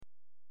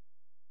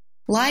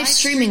Live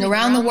streaming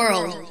around the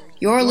world,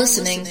 you're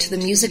listening to the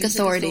Music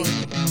Authority.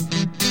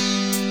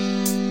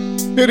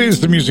 It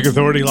is the Music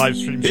Authority live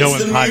stream show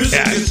and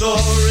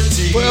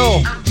podcast.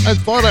 Well, I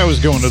thought I was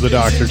going to the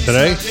doctor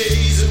today,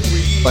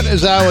 but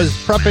as I was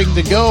prepping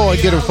to go, I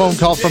get a phone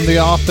call from the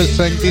office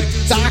saying the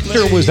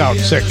doctor was out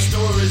sick.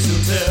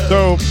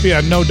 So,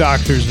 yeah, no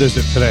doctor's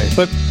visit today.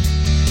 But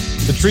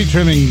the tree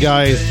trimming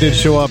guys did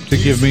show up to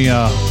give me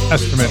an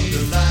estimate.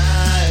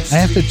 I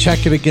have to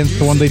check it against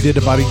the one they did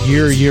about a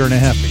year and a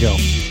half ago.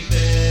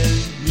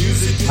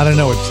 I don't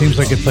know, it seems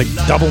like it's like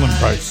double in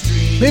price.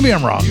 Maybe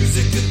I'm wrong.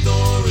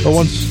 But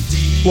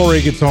once Lori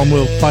gets home,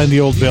 we'll find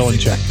the old bill and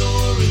check.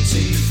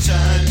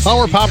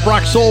 Power pop,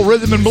 rock, soul,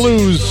 rhythm, and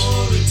blues.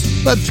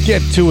 Let's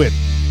get to it.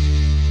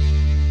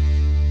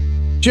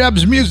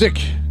 Jeb's Music,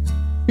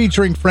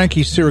 featuring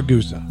Frankie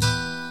Siragusa.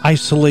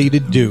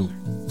 Isolated Dew.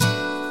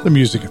 The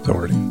Music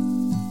Authority.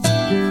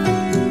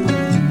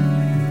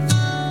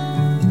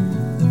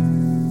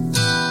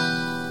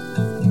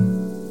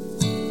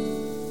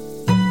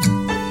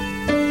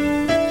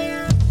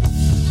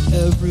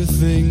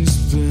 Everything's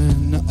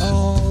been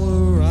all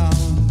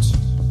around.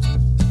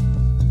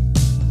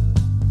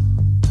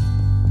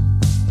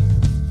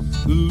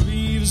 The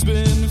leaves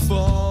been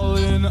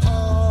falling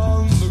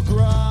on the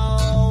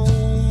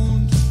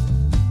ground.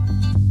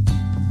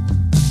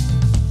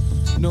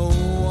 No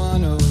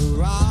one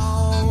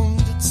around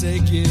to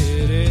take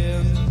it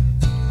in.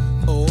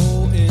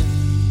 Oh, in.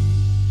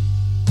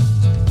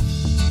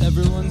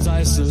 Everyone's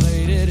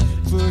isolated,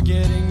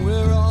 forgetting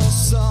we're all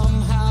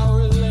somehow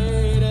related.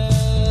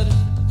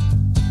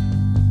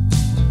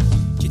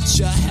 Get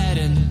your head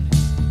in,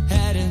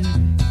 head in,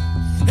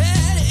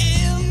 head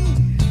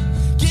in.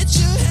 Get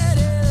your head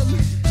in.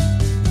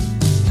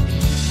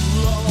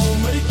 I'll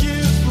make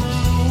it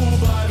through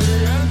by the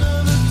end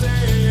of the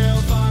day.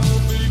 If I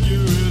will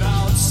figure it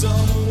out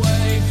some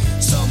way,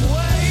 some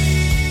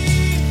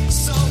way,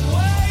 some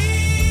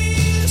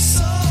way,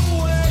 some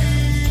way.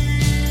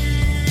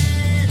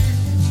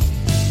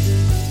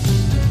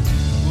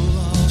 We'll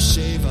all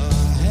shave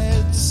our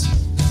heads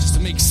just to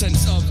make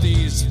sense of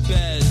these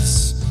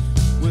beds.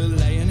 We're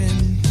laying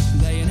in,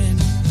 laying in,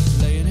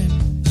 laying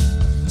in.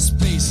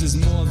 Space is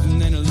more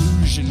than an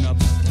illusion up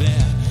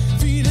there.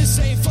 Venus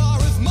ain't far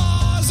if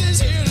Mars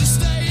is here to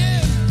stay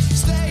in.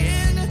 Stay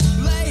in,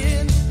 lay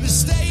in,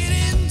 staying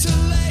in to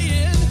lay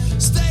in.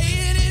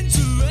 Staying in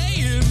to lay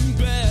in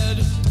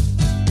bed.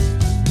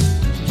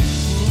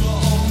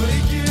 I'll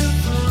make it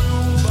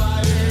through by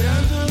the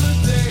end of the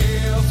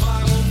day. If I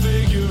will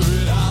figure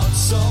it out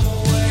some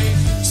way,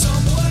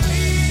 some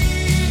way,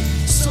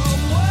 some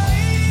way.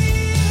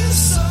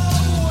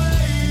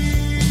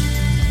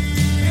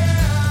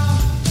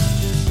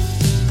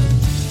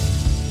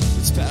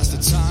 Past the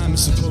time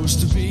it's supposed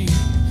to be.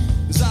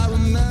 As I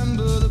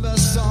remember, the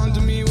best song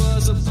to me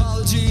was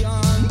Apology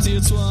on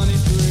Tier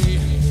 23.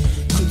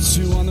 Put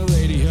 2 on the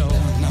radio,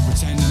 not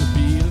pretending to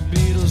be the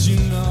Beatles, you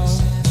know.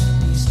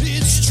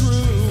 It's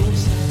true.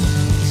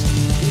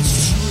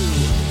 It's true.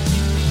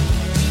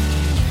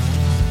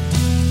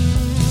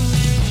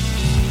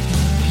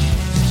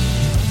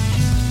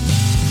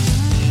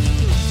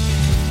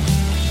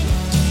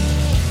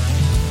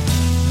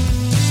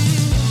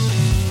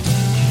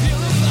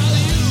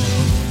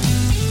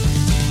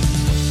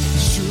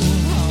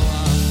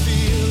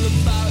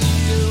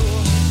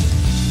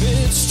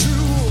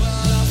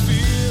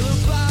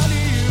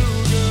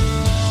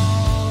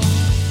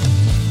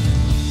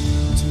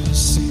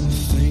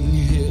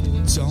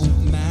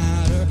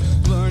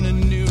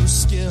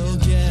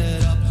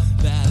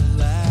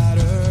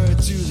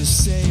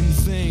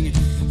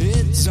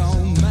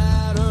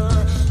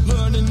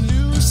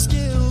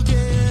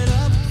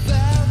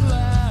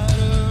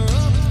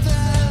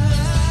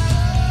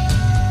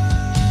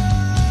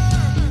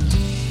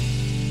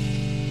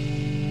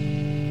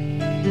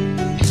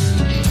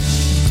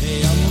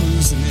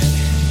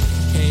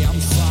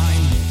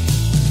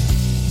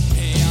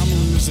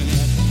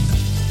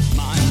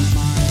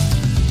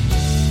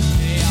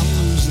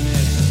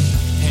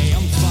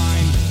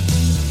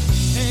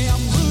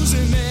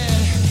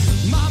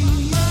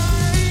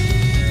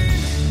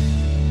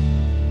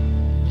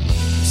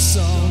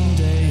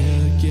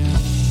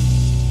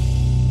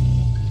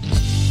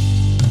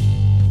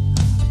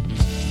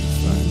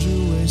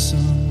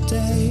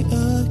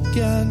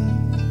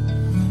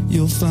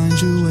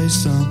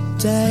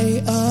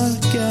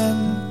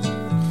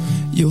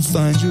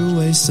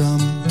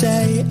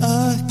 Someday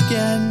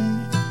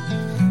again,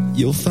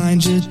 you'll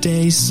find your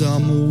day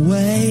some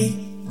way.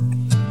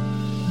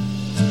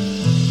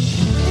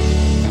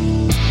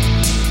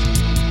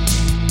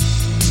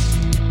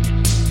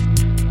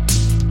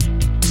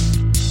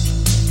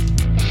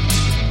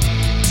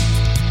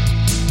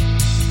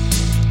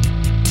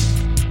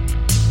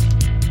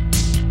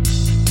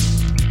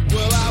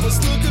 Well, I was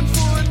looking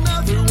for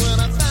another when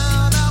I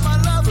found out my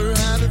lover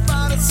had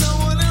invited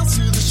someone else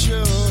to the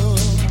show.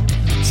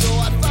 So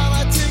I thought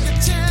I'd take a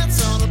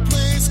chance on a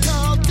place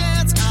called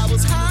Dance. I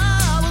was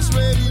high, I was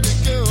ready to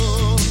go.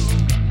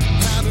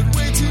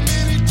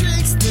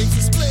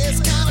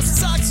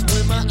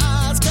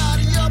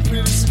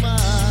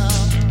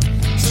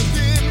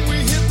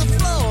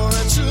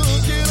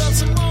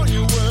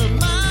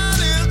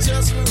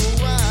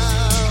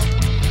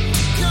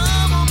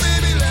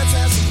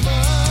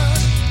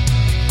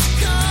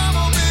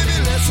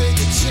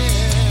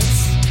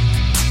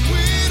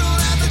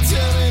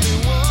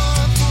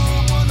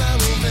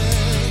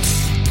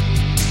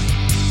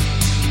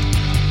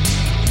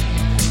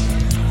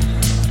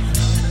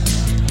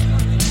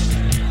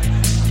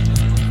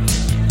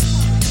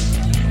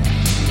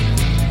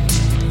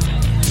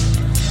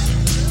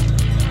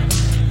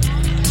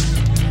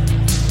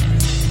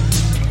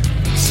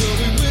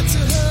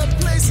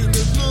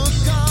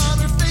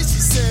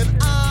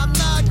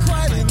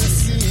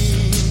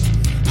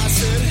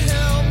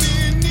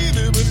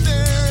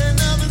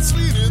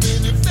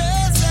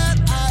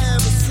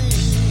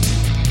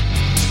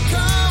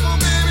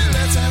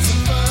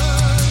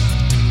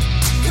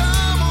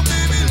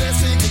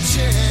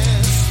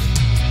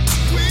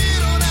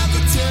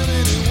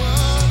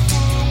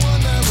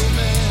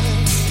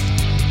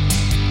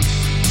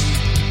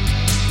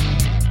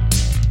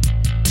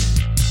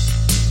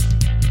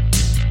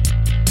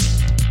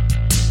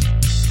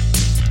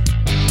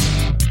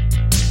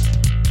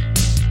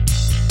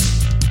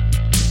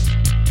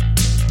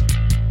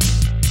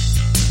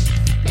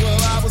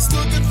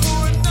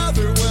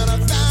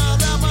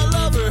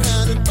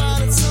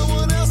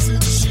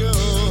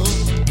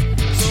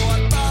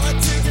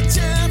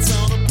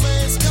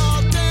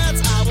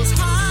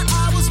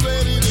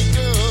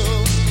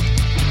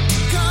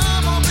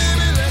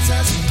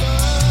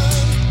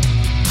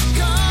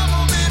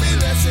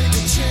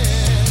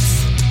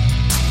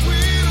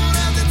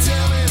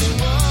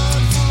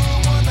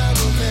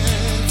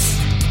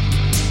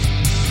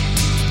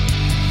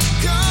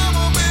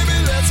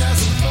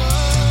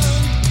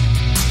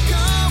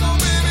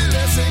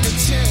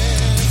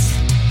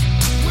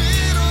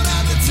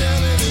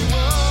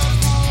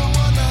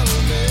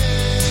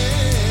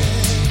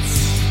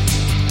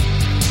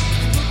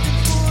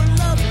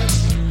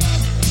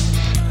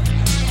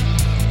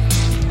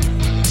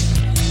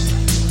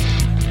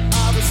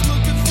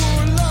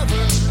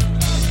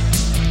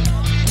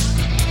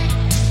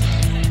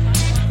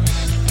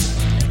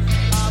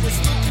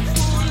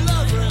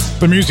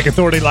 The Music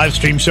Authority live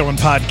stream show and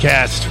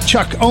podcast.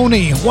 Chuck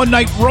Oney, One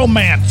Night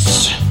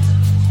Romance.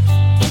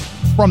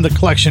 From the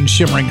collection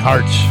Shimmering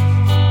Heart.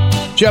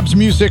 Jeb's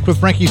music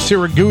with Frankie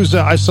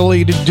Siragusa,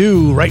 Isolated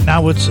Dew. Right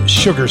now it's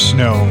Sugar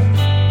Snow.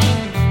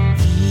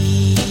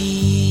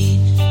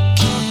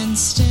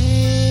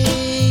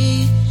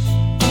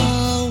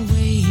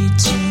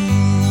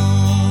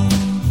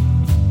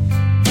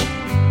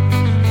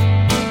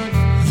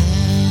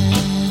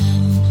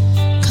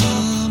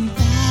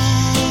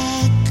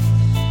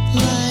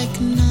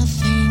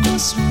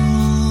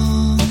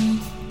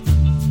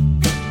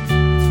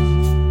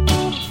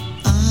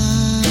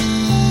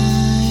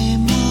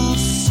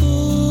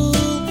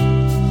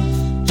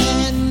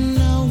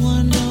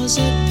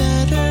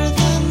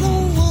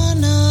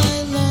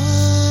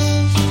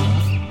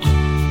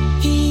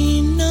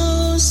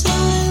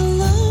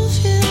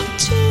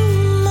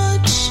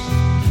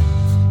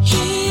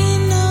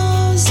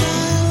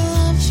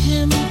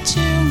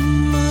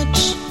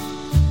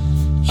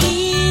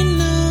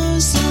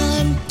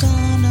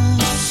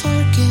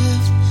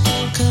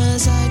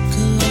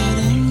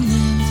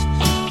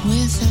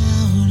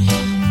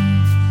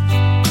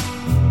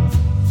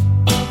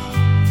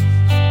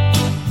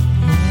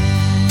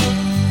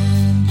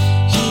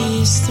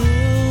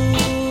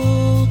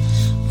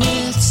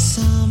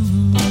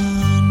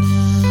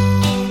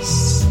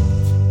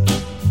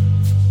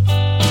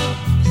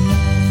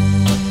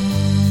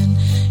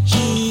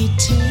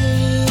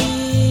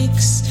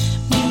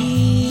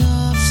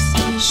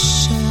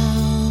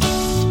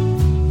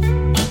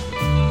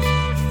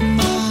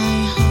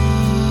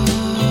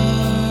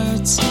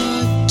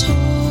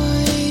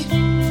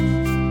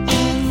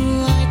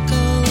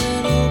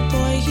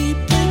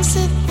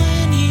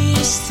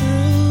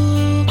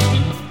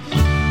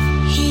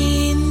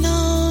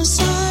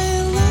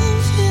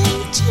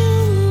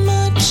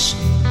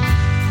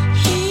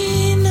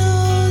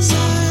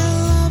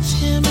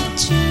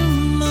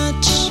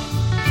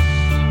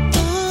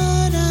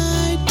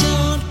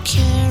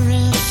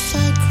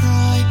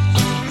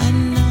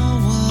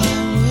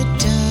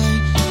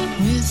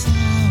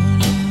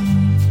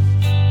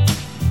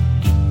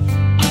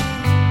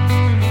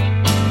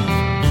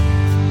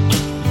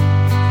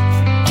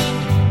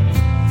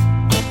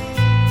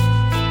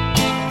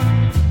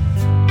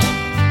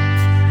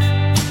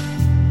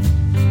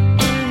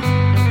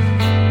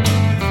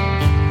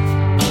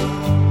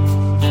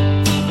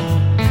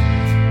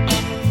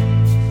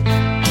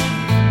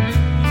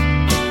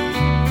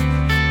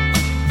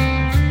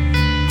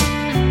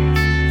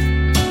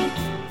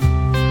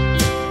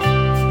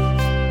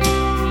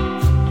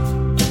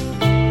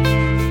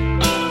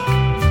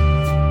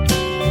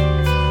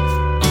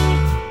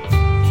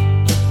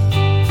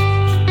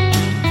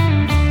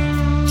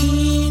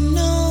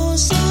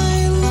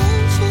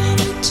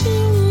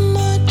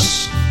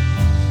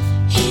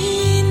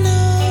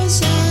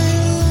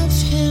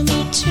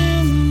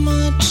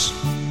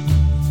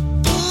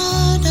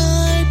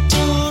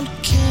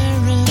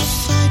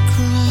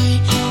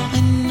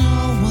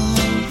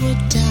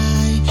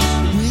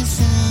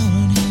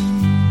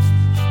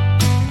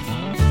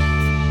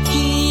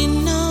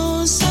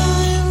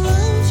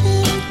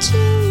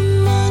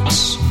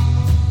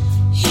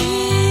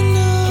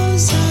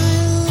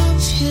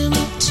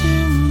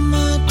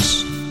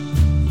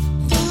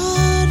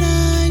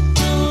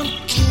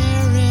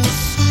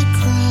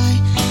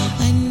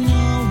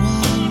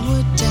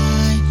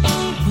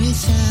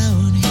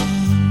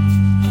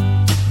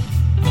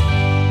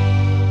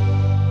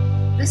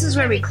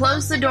 We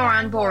close the door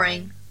on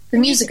boring. The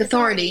Music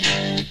Authority.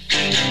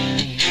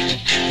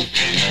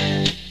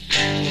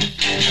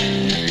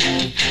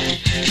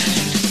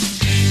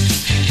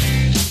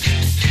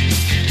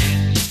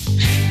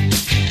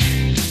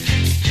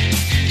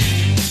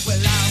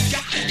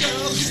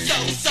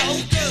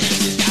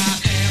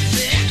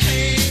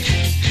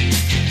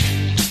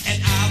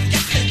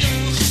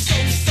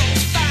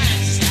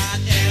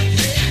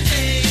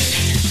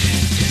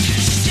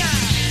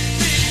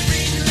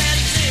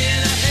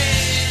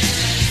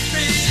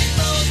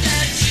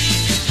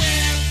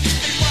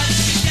 What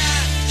she got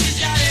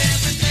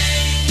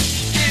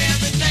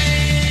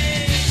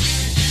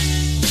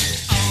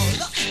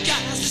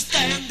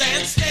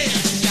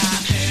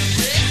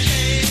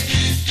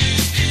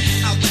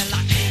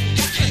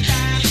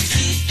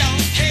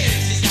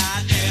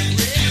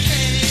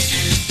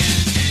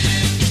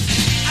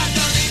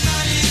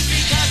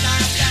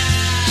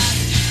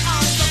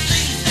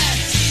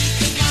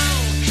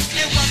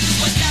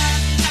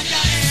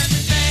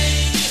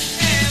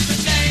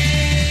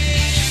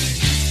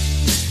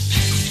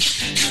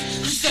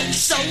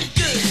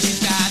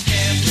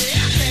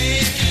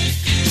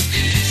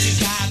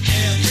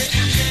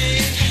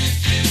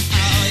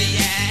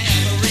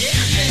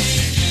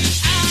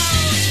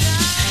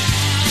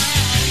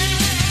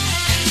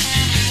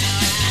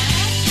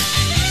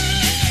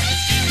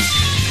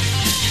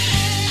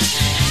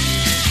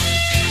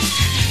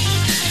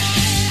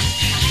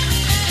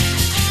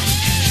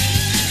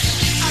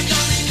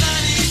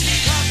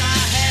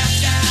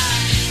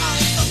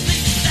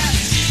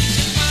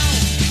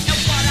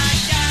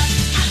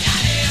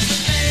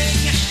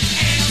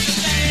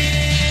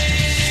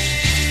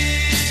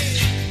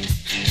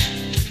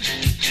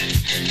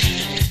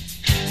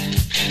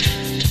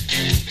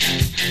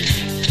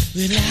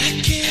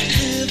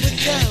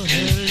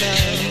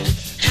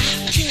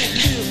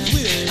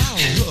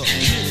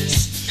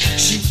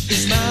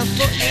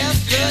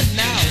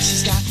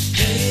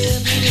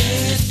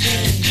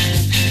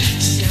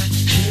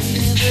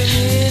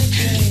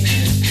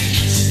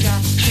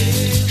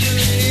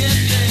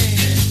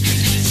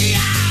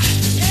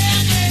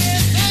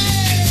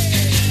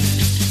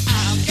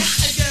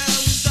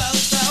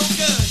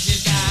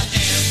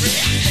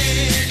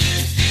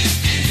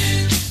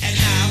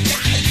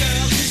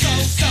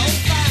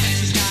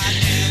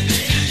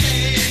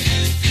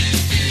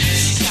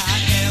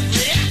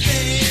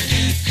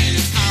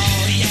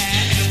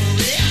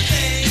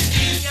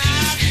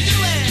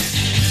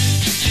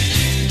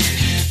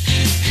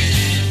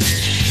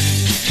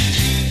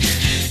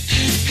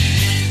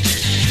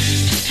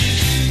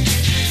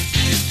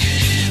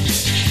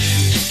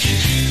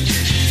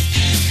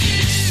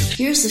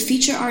here's the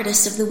feature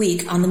artist of the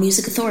week on the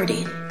Music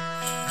Authority.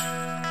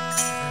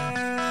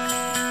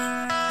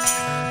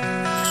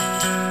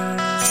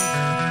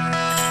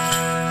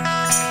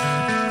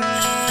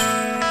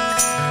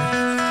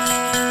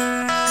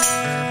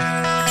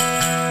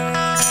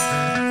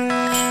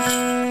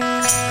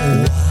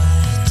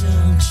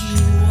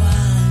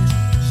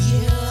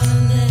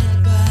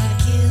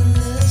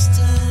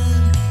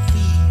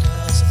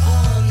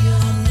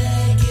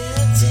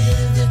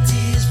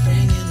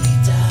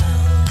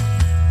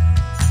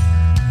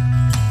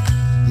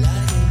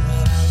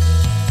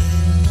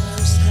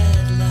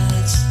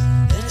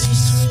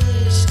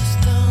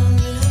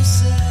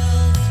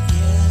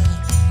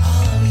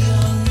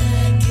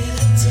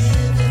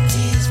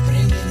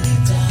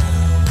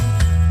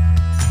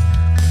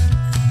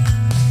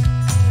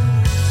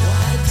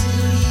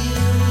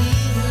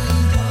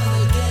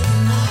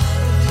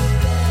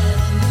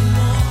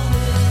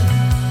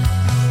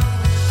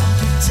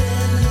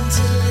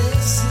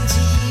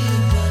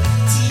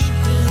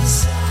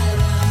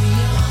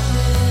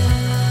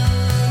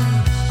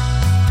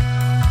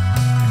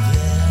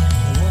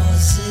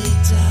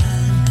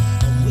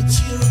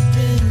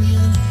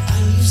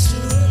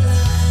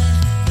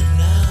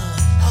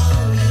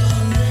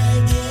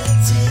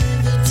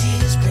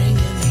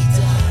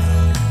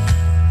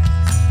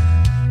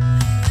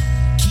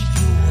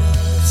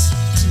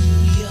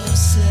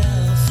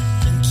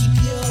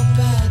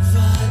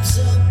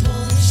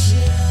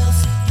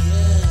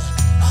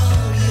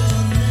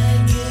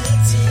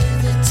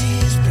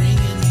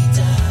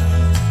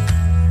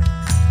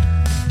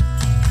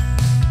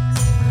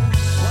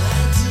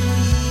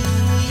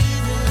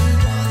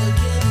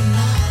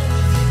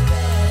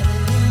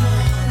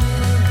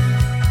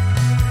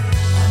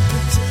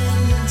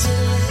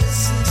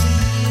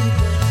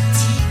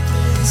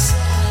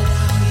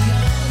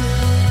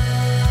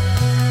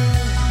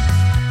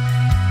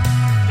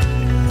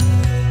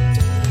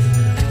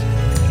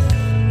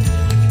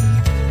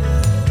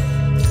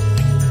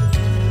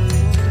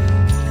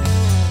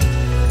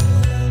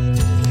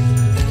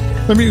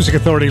 The Music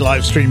Authority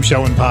live stream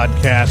show and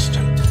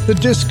podcast. The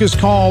disc is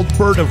called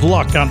Bird of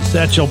Luck on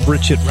Satchel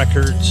Bridget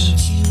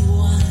Records.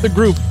 The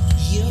group,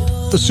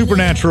 The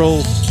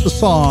Supernaturals, the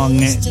song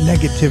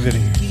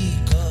Negativity,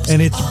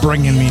 and it's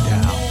bringing me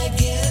down.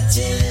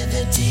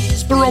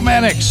 The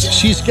Romantics,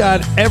 she's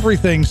got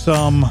everything,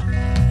 some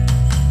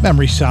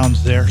memory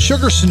sounds there.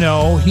 Sugar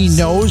Snow, He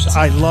Knows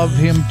I Love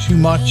Him Too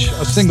Much,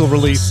 a single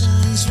release.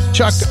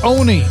 Chuck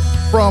Oney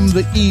from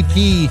the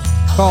EP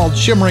called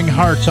Shimmering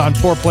Hearts on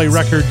Foreplay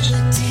Records,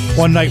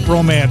 One Night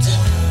Romance.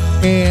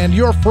 And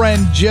Your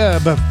Friend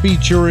Jeb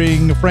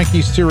featuring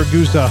Frankie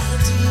Siragusa,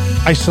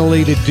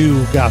 Isolated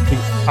Dew, got the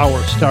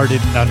hour started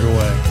and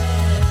underway.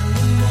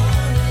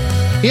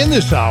 In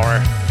this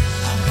hour,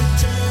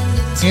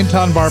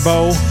 Anton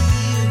Barbeau,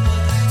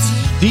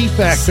 D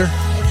Factor.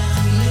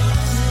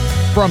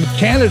 From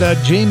Canada,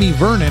 Jamie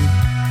Vernon.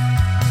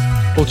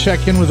 We'll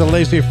check in with the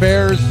Lazy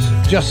Affairs,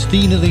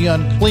 Justine and the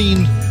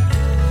Unclean.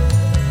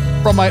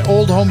 From my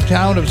old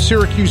hometown of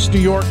Syracuse, New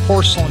York,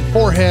 Porcelain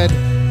Forehead.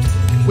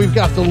 We've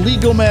got the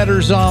Legal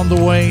Matters on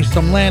the way,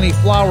 some Lanny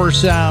Flower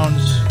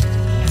sounds.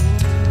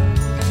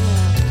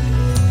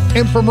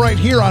 And from right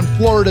here on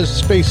Florida's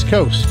Space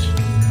Coast,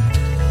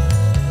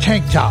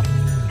 Tank Top.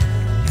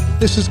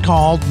 This is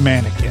called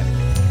Mannequin.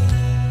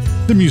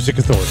 The Music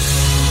Authority.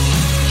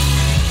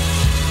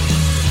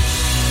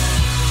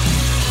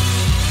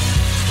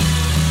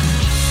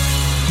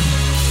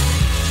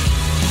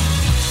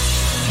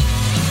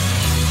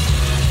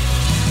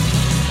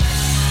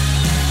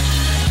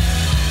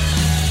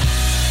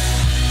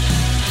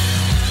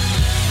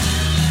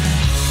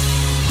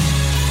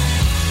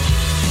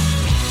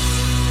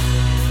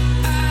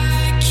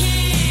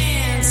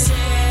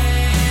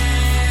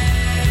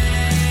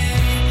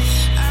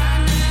 I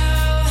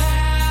know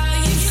how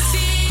you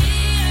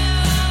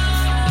feel.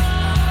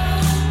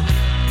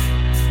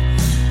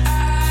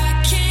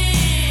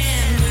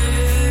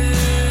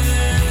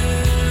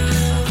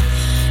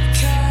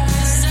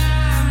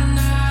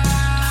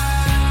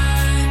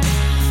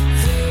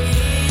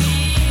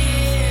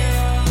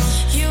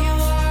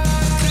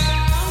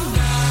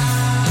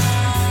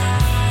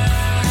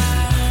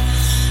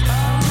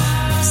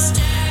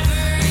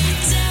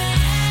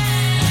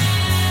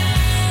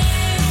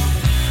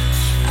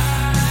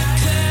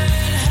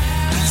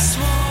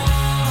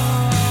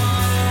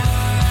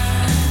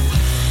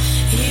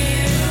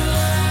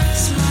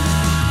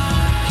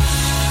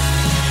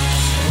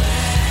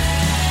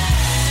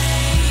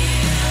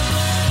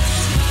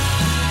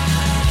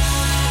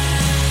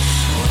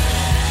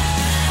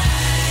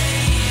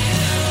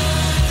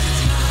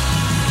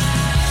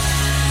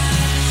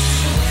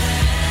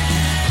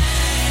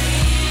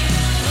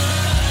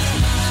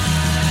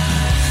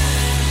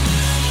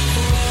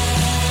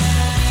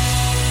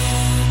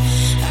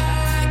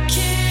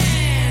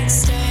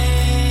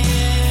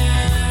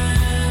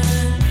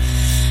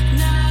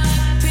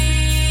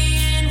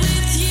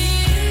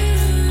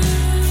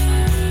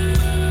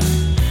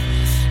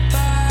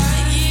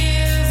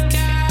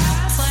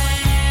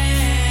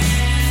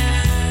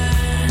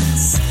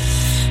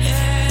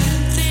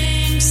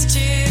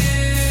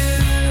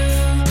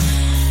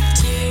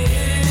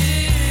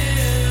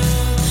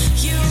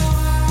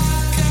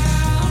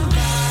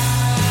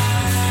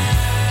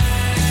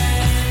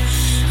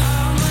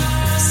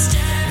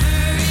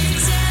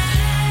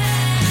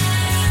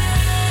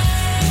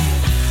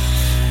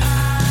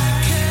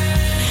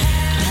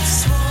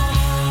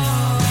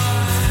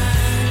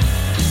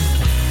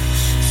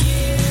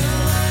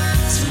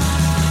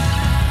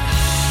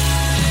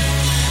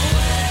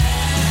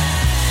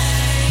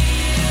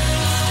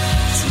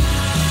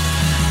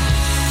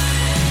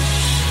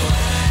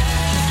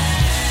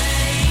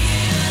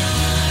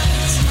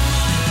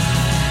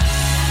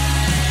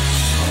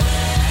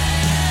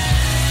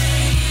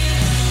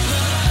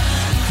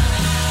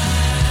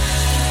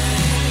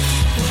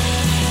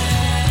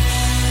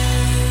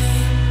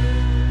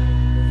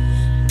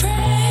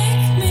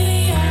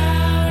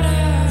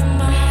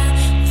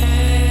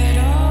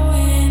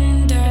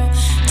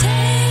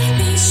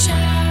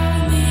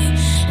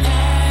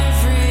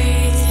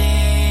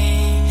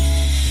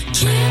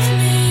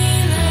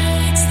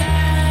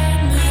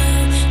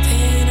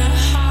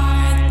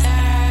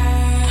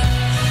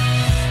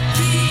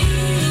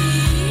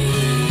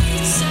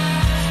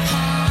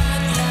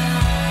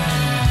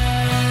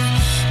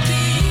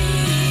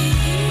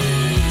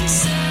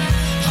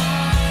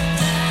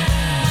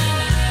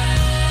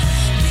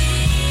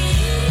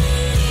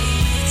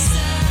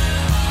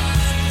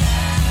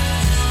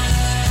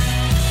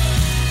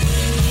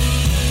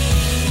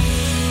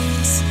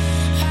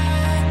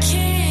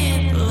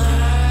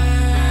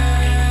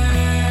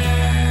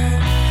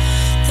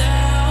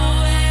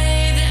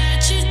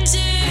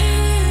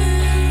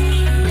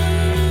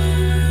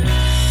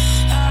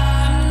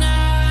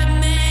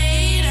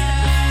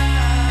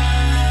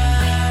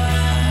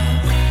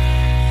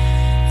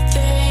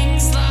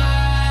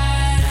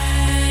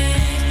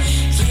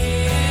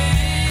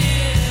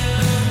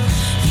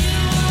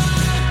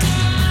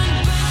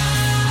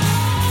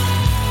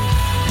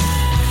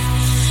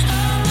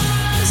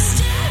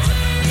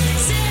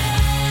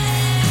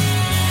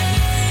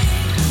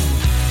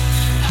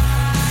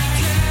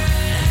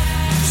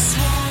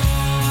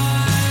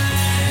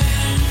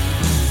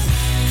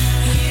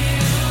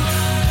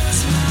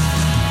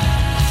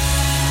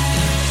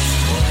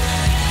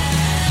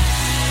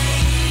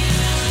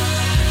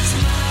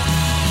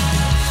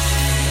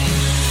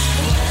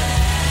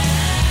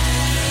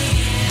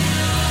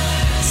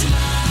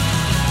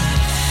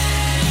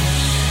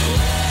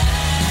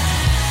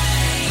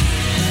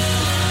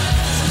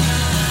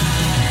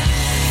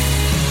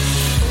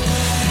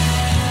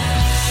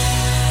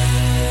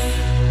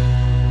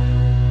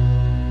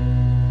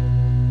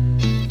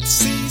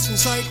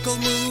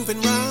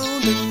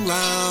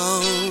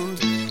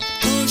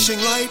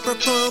 flashing light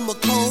but from a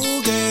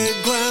cold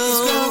dead ground.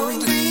 It's growing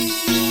green.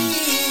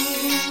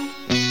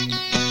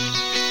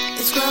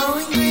 It's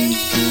growing green.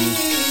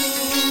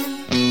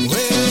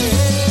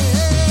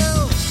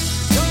 Well,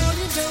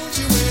 don't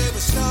you ever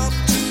stop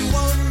to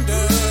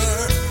wonder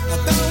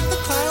about the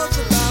clouds,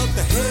 about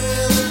the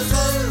hail and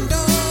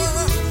thunder,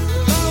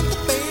 about the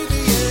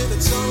baby and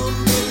its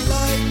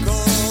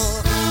umbilical,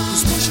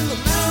 who's pushing the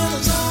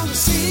mountains on the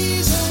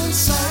season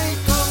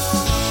cycle.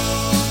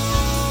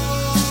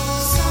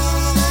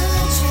 Summer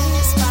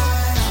chased by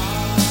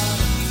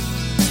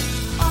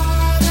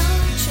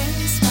autumn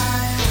chased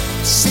by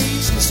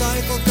Season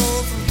cycle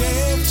go from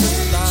death to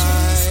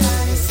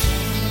life,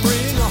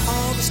 bring a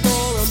harvest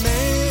or a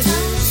man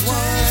his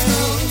wife.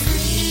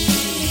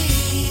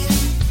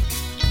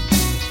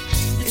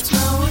 It's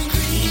growing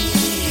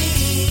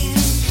green.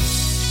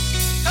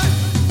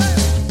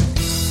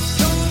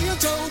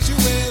 Don't you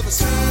ever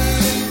sit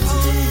and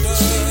ponder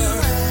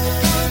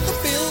at the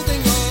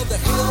building of the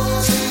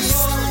hills and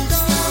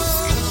yonder,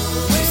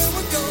 where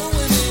we're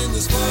going in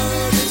this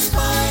worded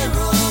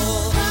spiral,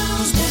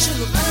 who's pushing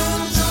the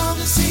bounds of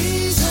the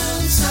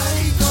season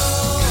cycle.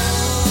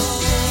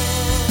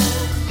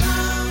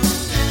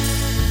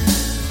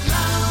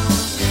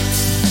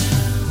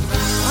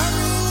 I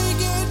really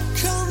get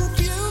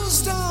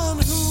confused on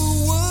who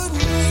would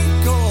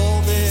make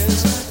all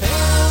this.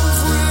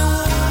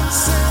 Everyone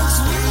says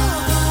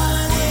we're the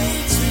way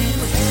to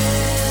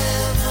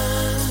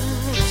heaven.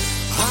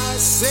 I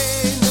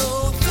say no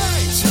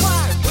thanks.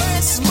 Why,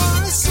 bless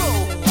my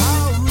soul,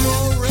 I'm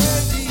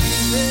already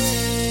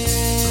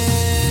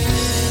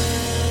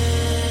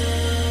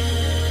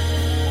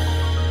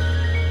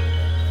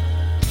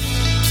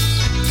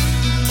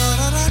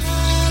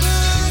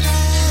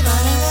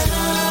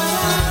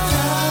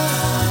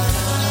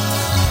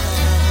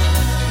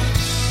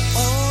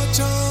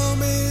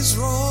Autumn is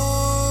royal,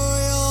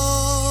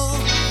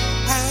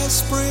 as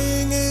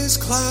spring is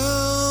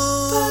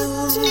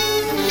clown,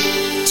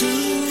 to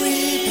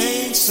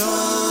repaint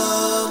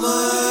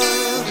summer,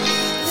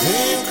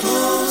 they're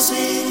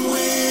closing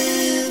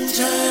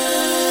winter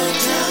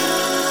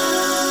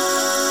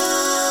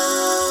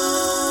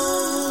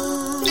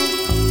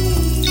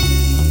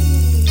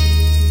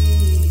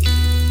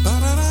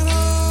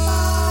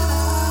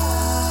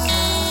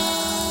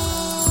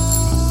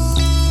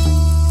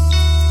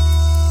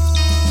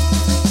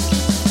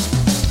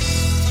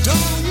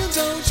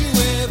Don't you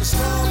ever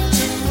stop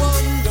to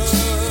wonder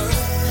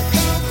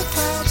about the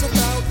clouds,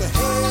 about the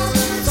hail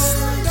and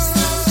thunder,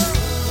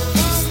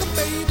 about the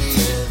baby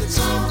and its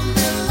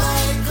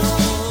umbilical,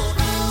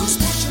 who's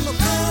pushing the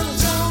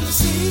petals on the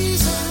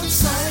season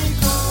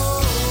cycle.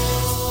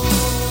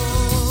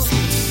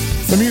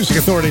 The Music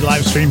Authority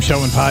live stream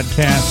show and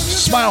podcast.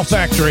 Smile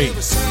Factory.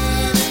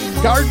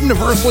 Garden of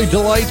Earthly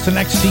Delights, an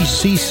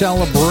XTC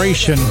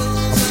celebration.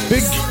 A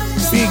big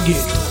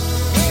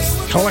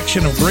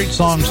collection of great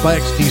songs by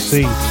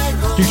XTC.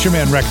 Future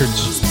Man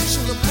Records.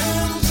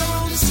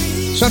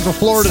 Central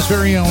Florida's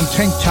very own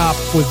Tank Top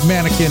with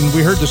Mannequin.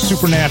 We heard the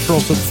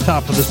Supernaturals at the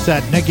top of the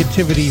set.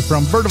 Negativity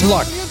from Bird of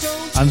Luck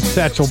on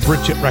Satchel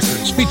Bridget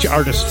Records. Feature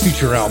artist,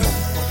 feature album.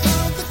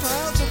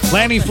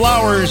 Lanny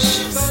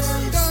Flowers.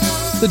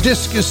 The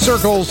disc is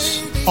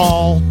Circles,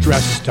 all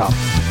dressed up.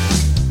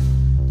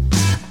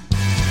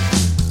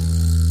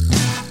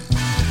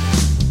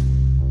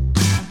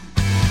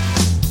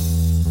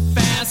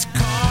 Fast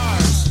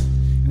cars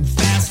and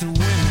faster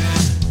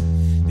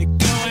women, they're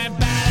going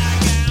by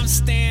like I'm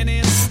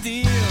standing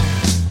still.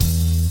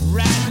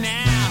 Right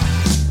now,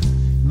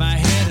 my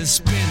head is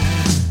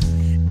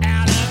spinning,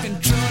 out of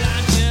control,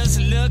 I'm just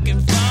looking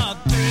for a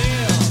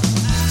thrill.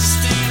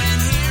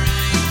 Standing here,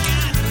 I ain't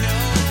got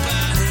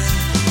nobody.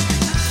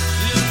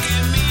 Look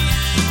at me,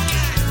 I ain't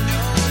got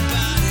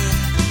nobody.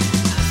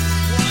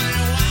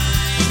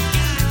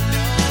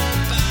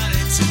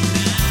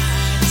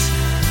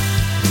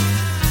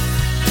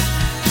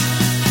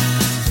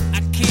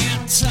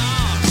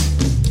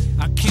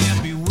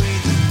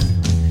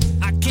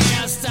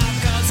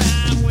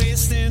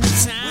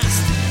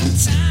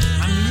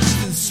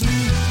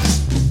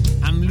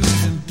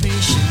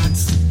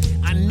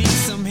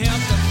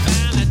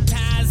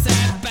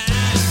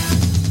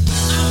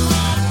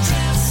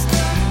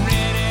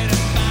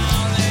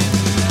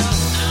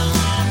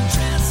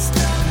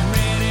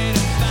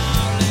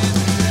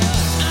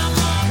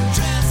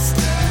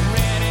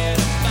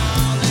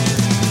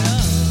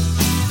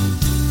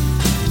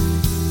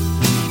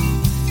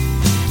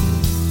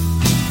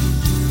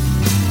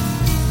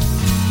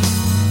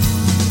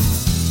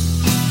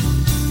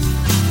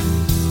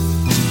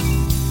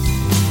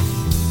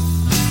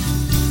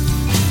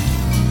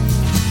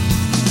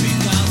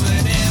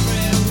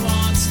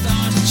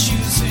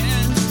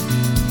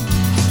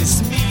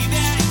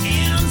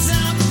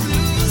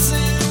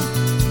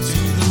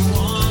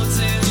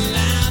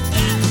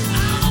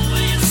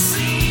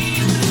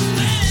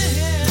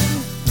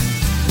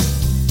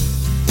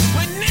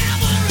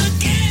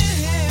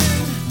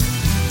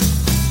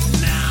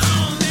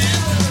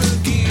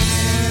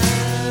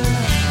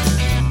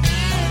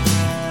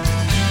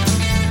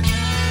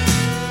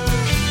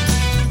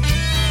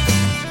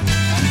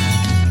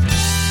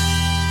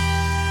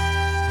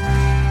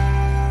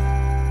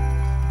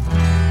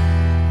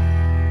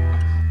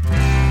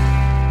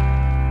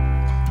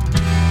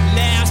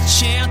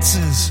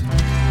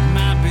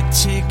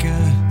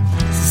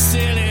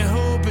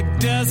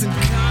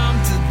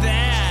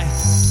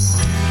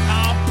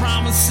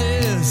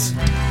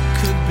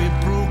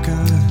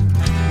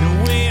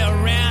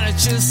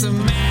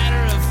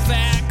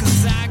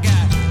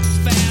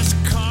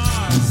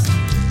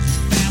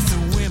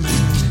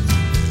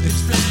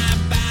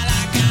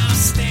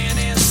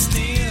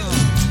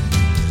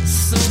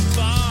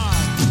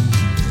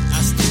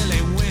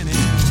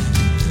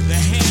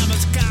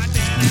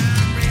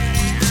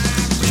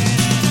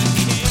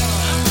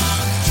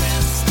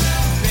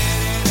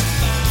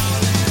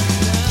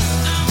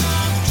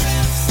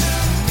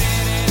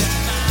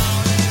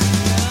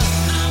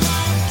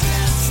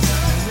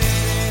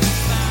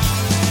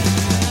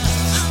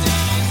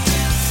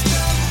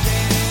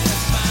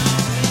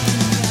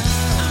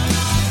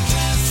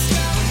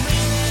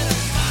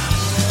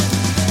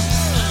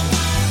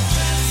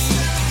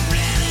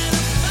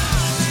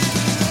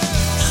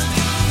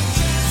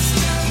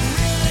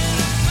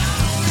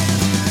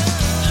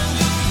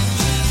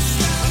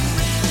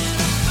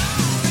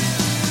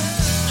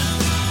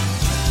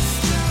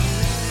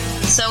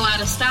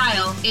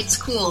 style, it's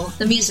cool.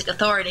 The Music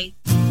Authority.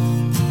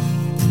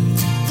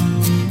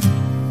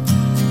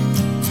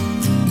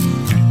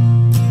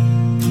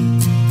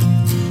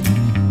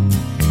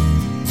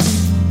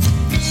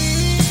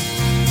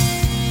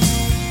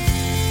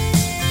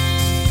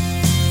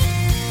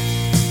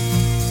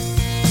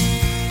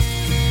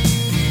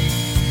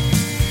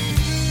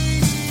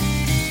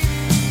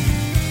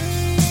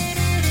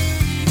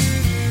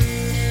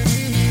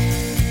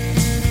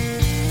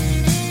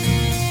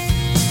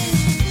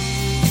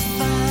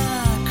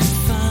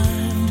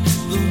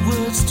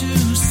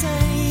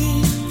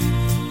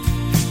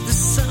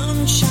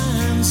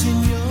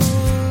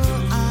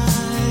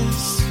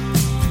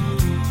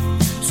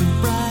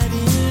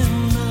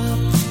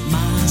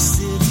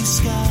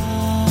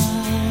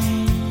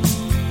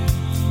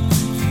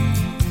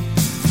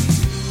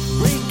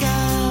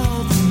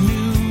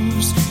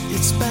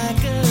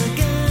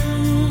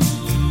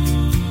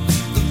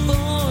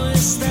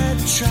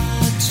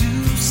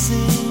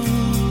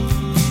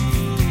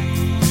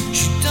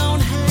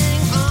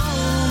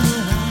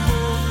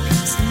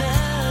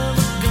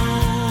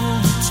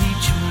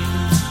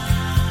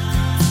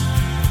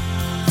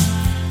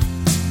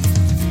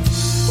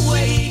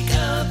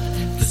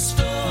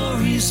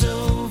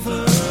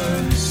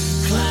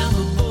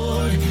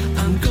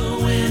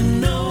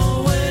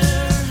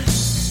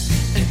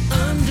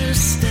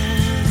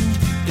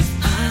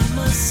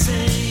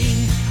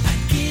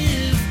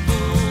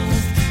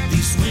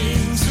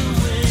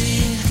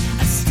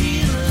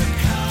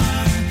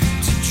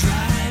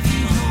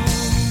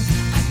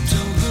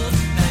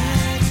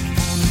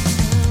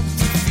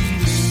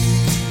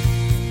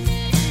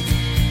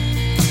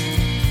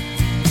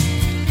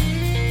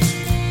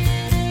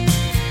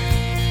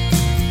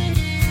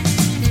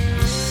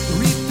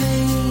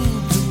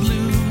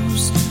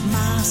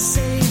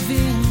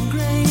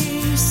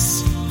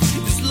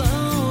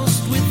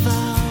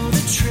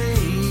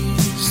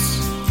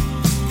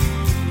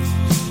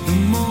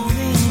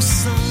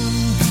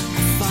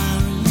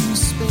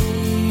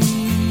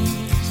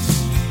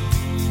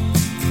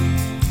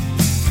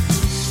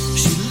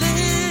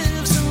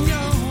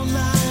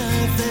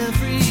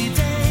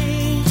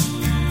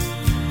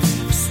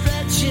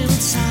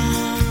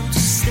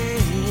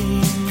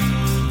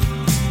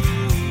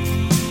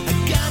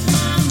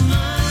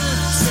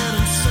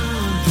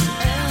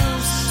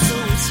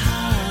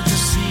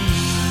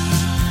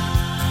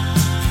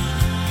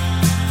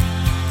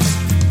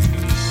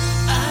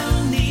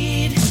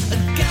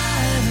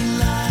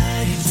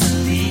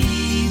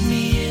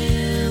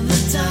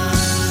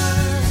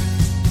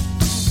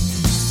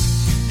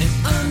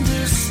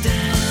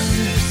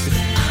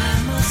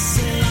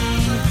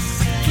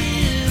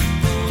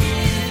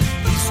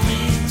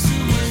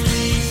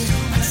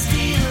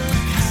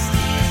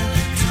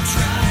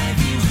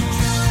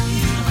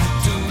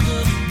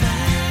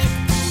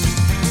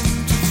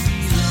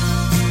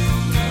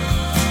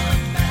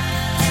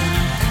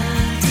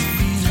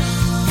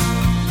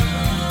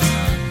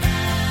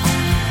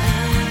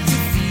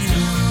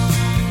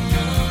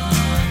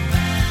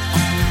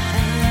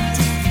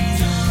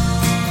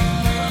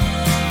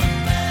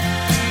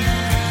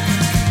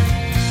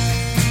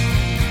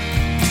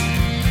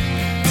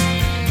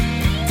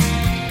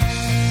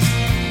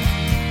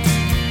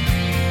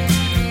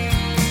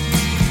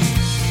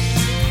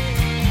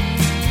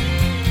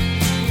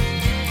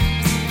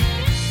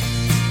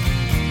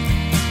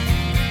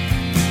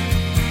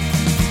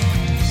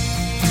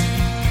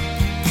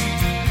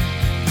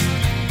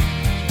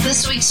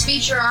 This week's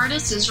feature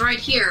artist is right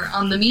here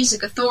on The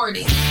Music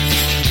Authority.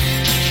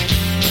 Thank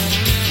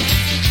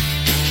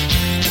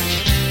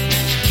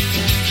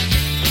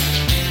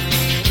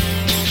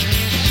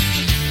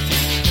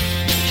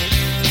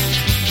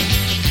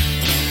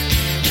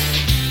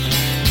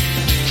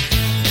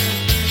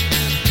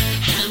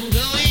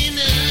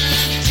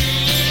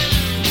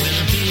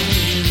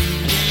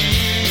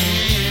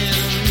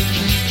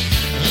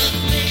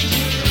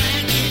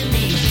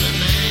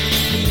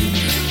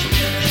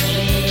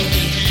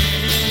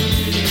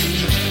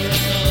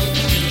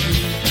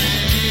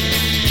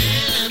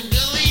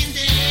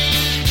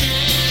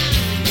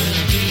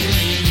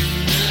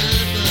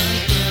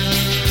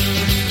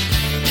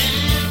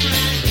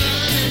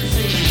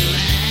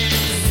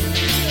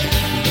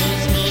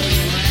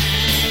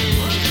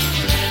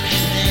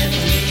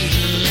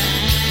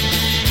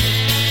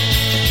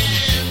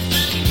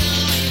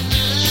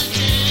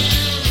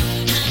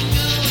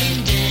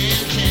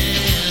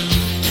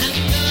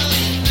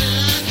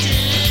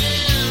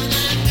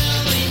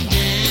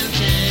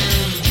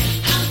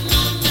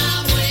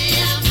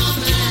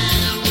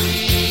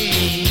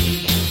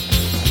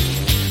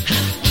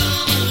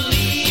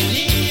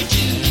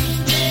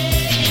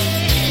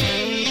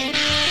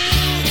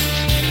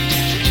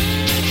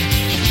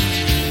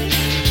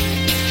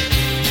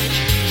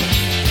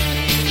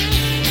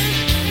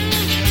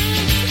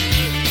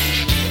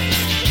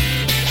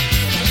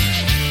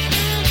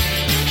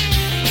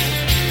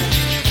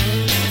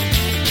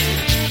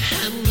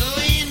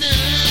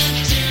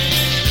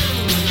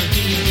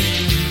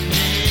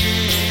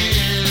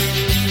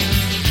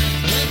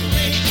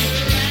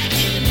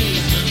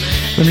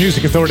The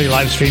Music Authority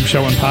live stream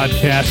show and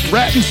podcast.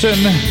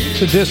 Rattinson,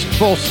 the disc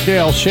Full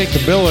Scale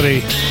Shakeability,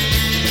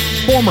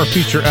 former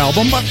feature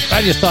album, but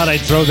I just thought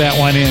I'd throw that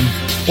one in.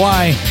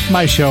 Why?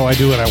 My show, I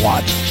do what I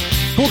want.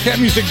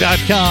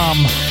 CoolCatMusic.com.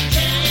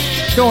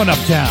 Going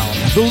uptown.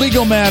 The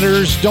Legal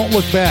Matters, Don't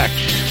Look Back,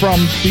 from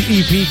the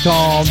EP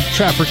called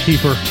Trapper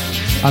Keeper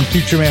on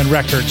Future Man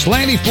Records.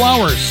 Lanny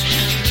Flowers.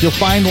 You'll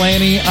find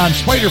Lanny on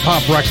Spider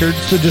Pop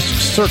Records, the disc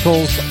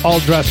Circles, All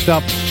Dressed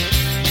Up,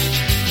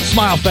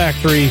 Smile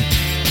Factory,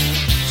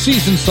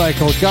 Season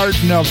Cycle,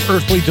 Garden of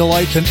Earthly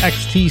Delights, and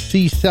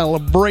XTC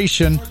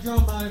Celebration.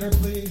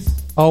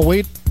 Oh,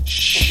 wait.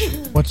 Shh.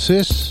 What's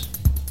this?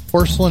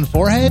 Porcelain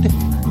Forehead?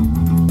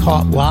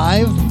 Caught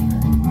Live?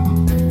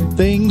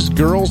 Things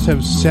Girls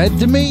Have Said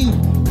to Me?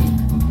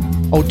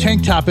 Oh,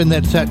 Tank Top in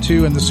that set,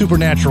 too, and The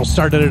Supernatural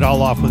started it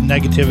all off with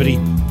Negativity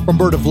from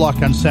Bird of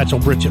Luck on Satchel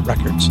Bridget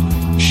Records.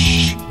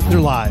 Shh. They're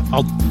live.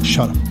 I'll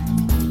shut up.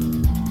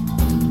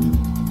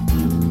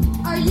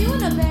 Are you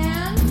in a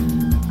band?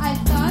 I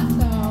thought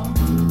so.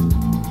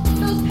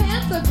 Those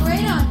pants look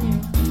great on you.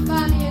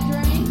 Buy me a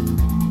drink?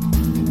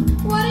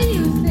 What are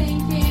you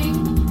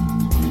thinking?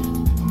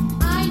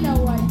 I know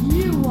what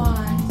you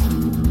want.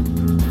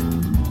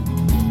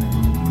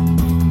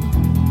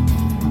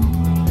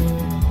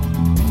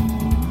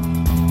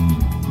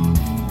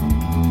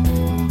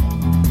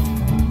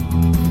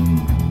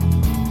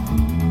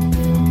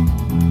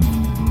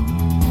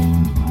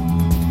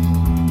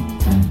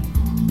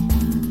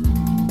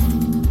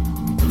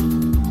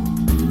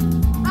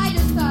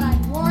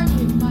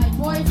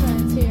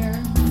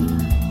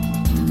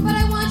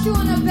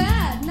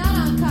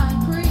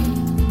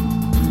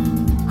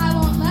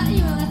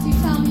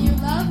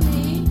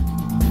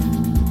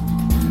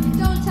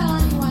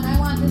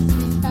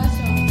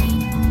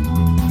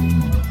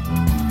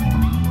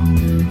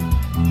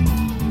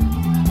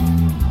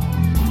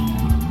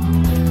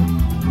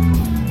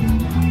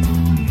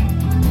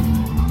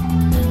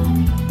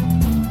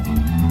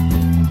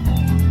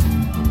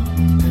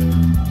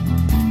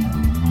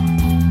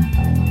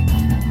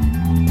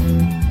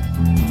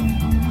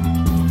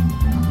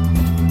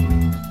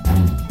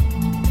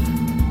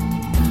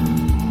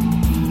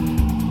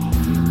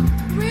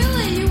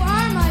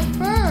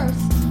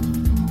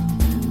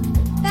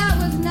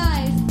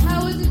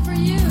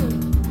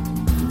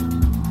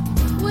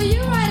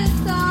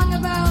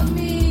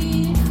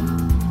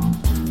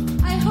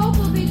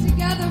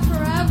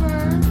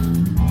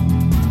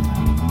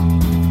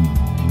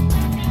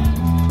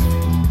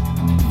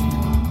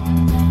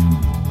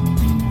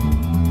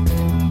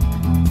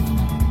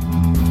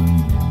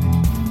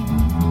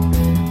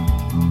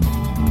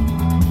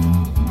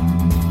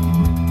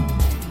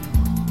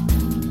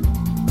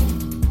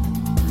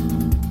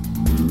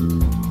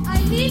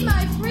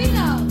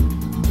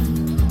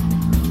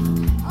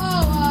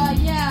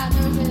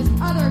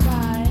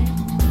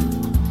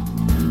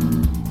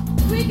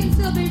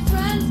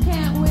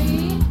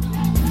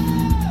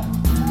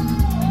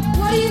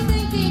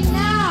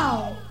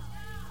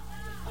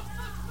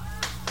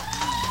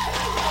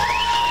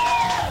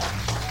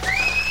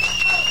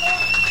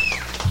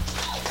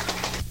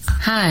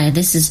 Hi,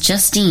 this is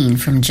Justine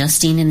from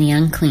Justine and the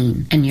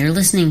Unclean, and you're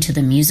listening to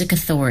the Music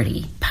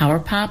Authority. Power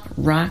pop,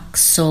 rock,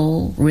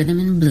 soul, rhythm,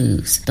 and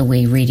blues, the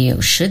way radio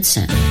should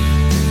sound.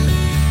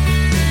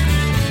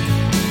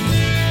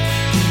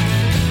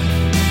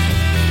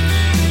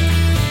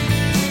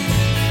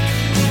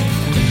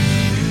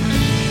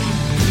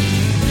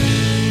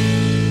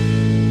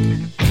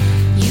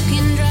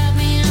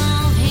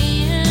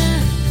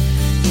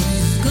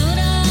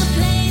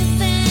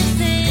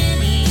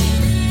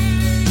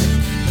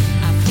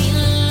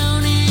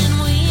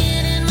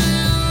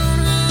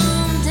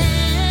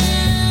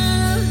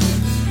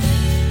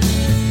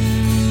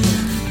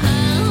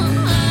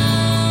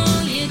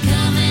 You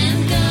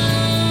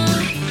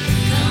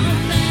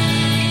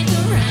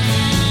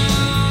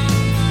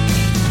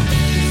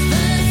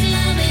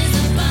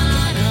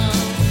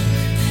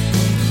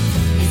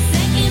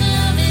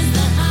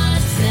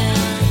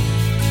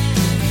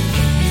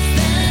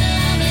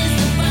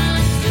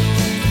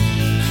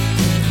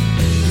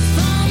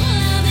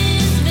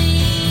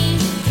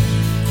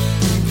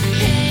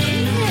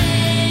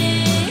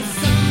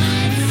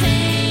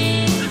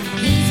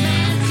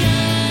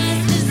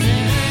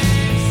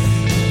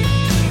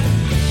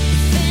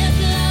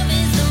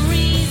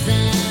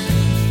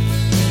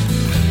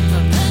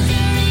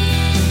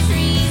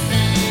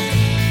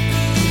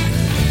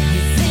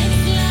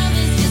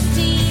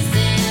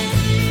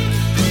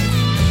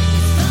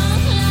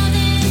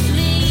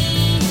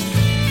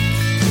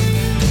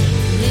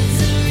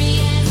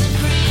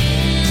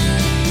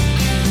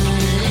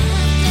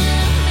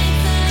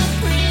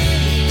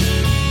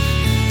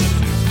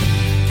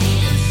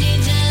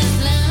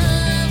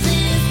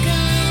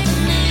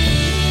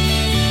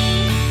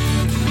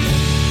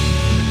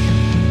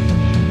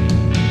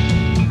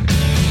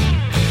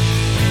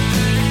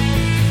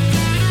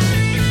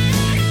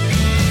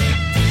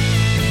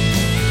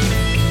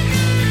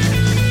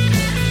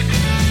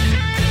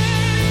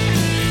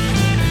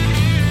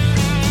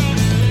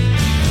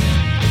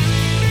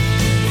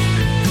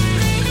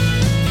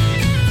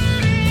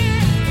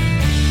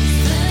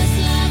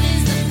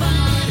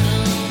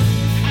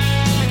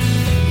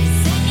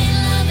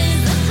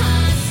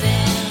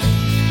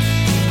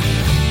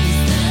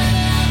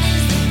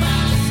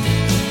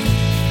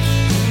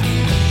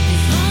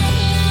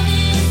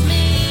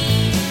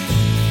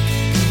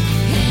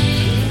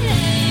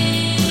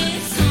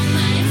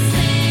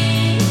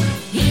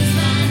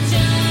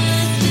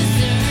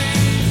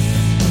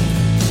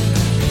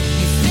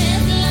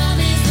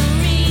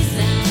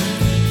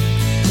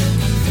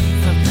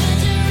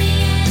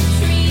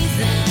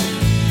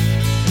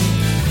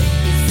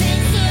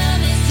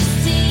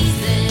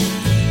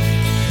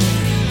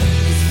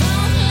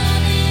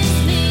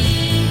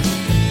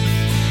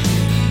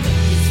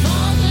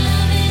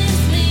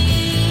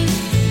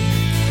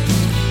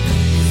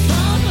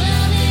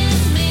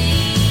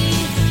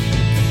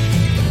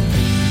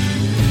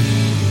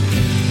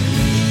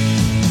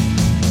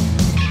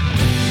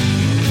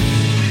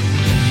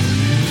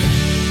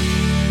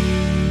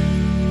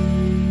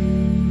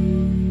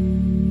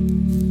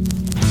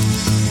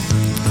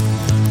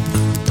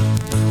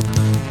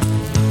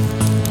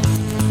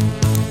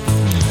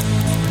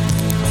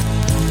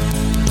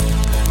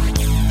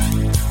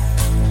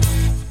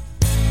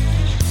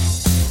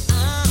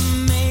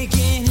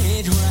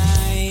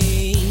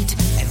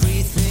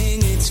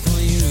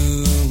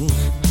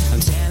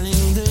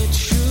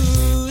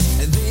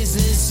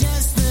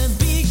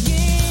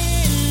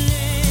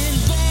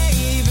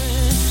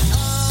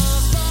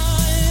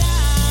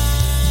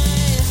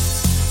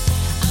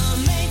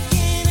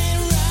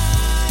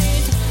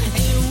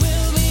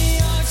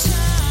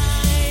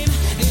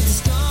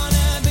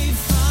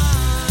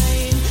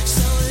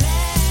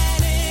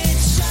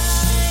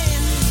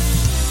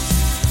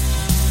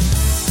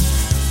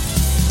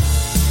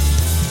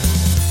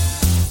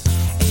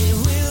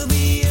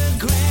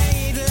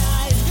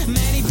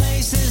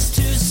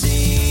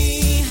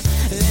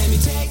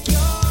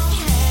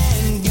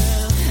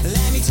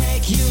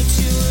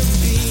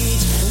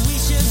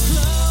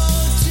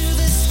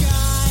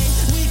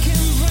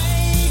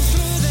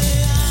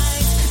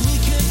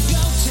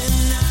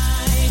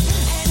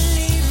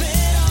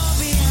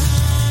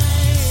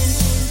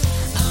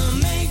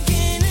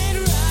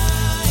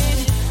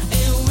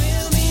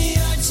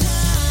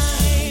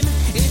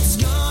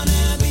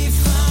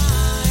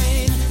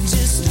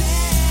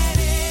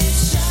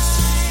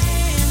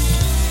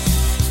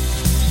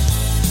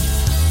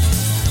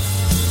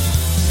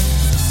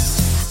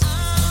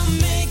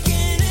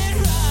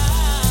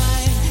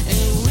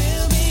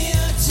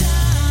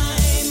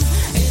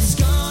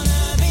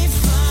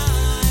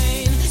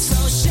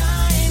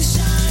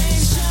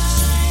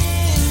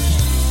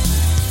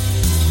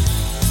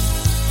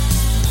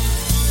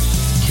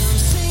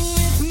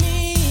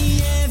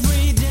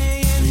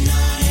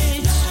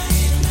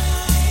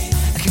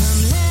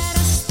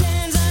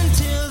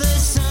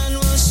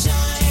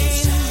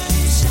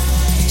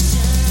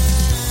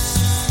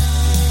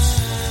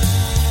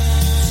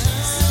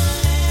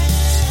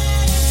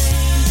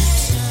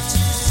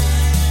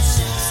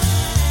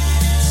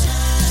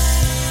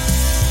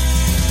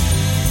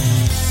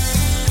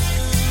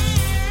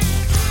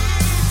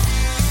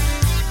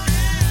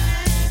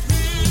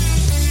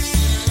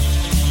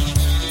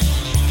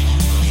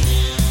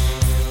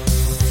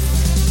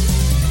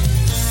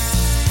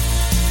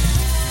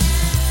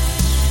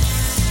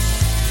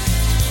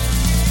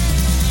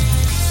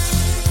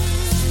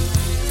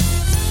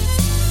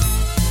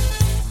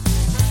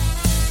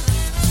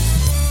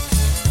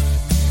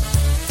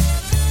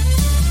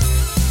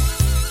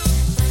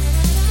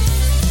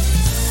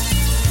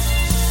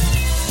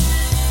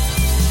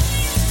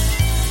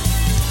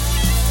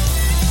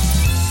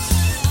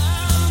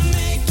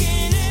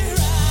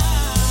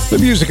The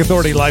Music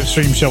Authority live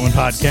stream show and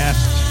podcast.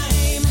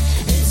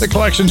 The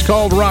collection's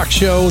called Rock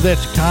Show.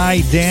 That's Kai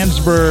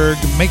Dansberg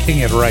making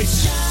it right.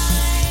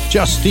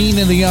 Justine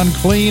and the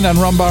Unclean on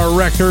Rumbar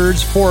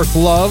Records. Fourth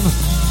Love.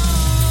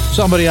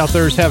 Somebody out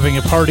there is having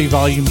a party,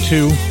 Volume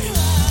 2.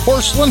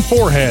 Porcelain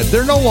Forehead.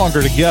 They're no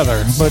longer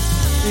together, but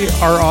they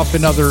are off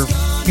in other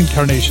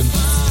incarnations.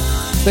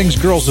 Things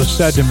girls have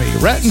said to me.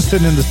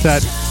 Rattinson in the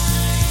set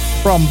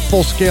from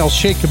Full Scale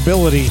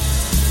Shakeability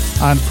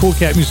on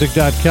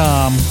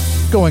CoolCatMusic.com.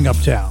 Going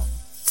Uptown.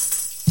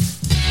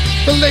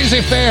 The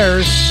Lazy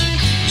Fairs.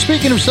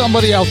 Speaking of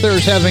somebody out there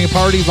is having a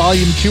party,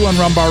 Volume 2 on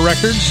Rumbar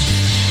Records.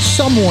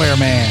 Somewhere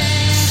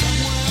Man.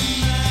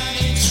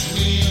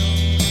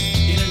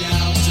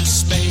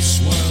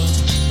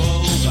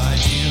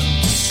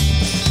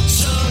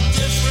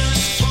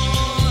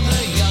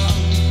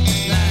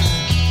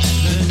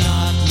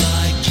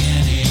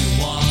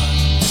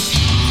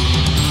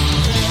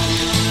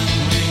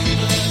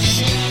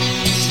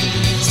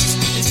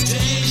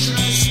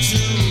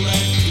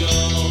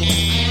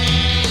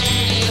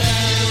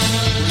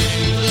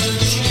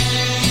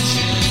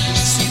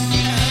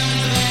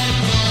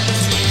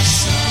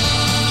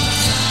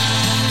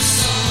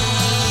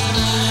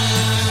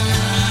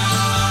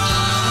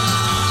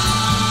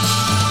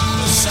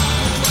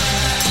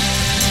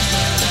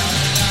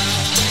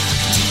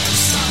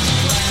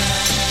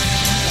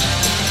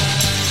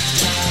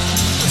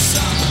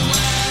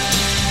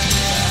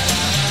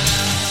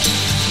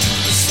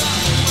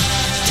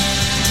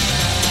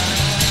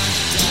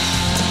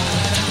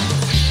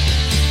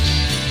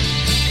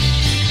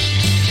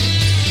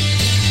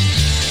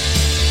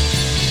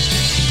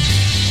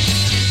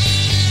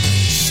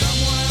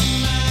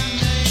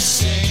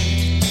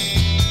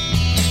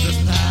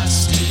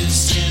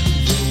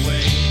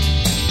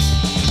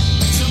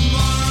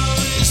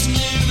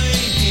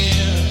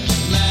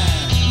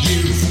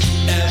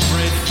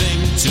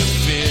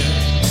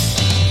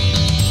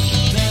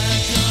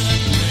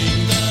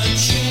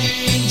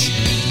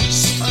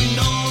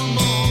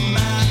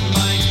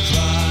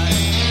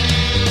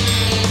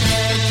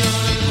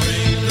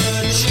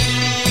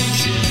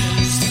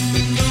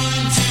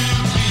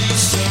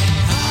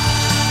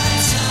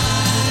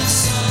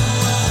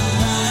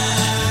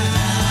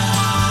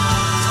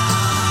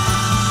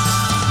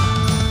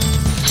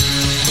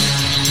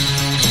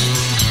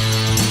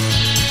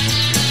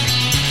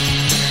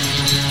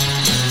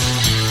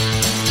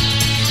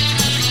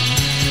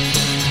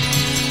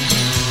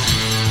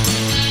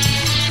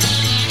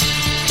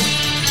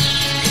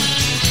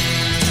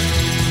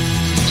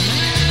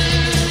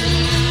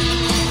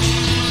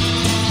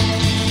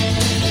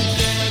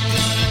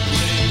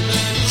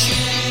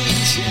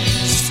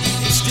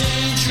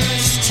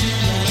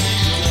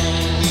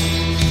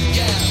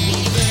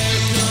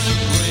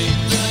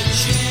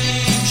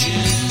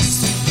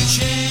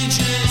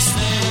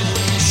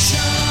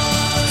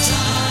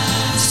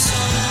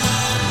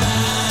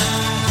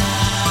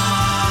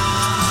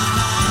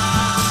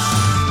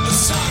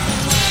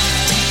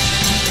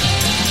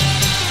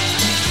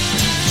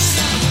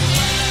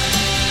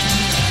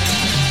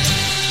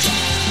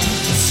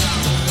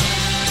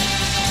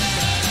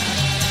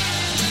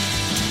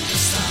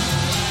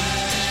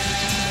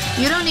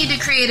 You don't need to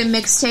create a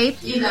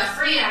mixtape. You've got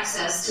free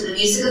access to the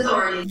Music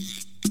Authority.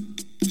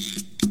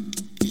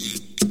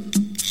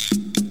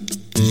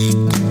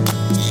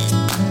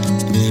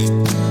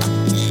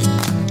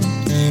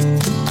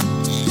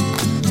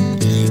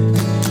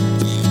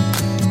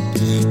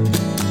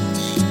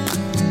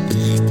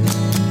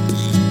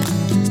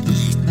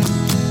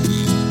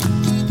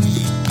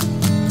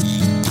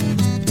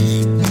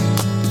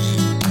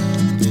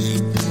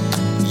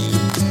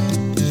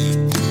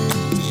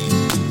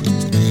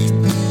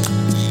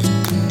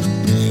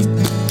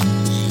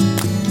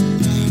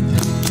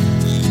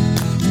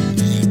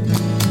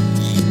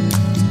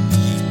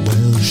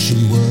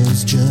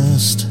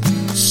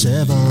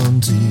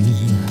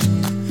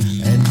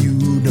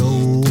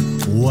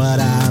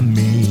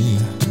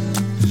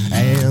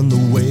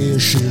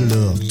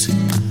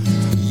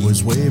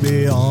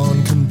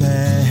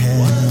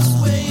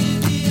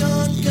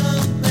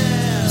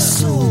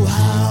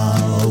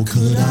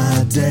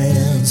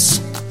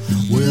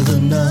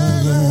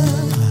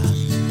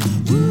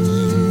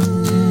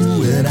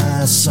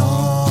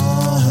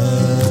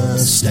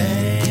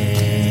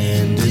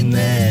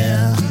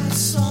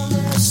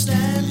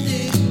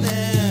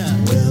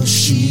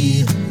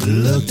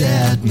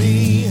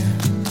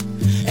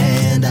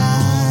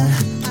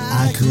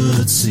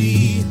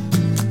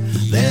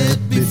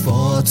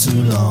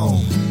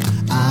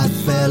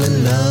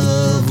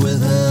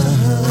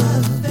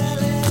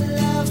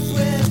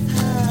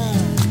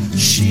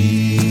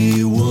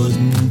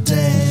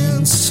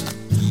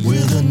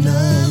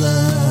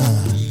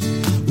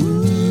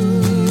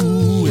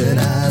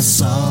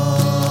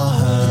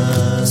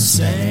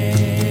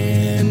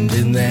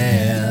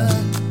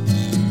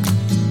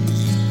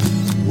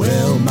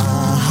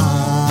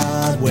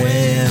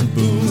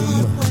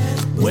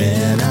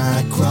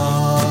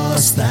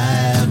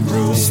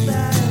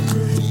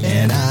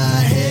 And I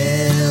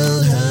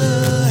held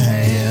her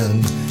hand.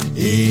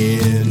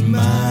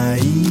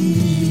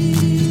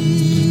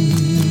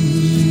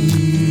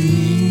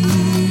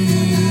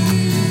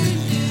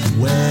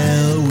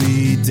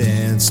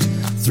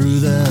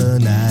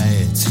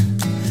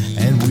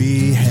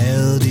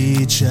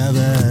 each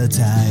other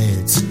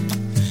tight.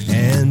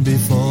 And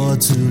before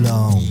too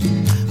long,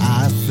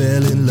 I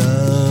fell in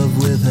love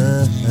with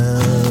her.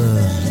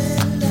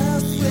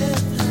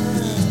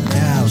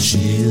 Now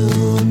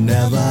she'll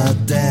never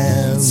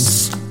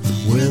dance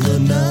with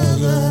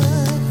another.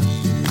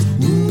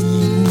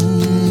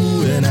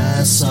 Ooh, and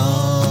I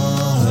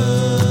saw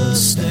her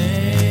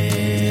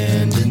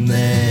standing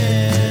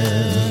there.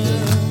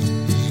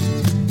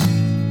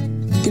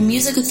 The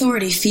Music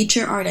Authority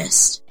feature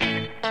artist.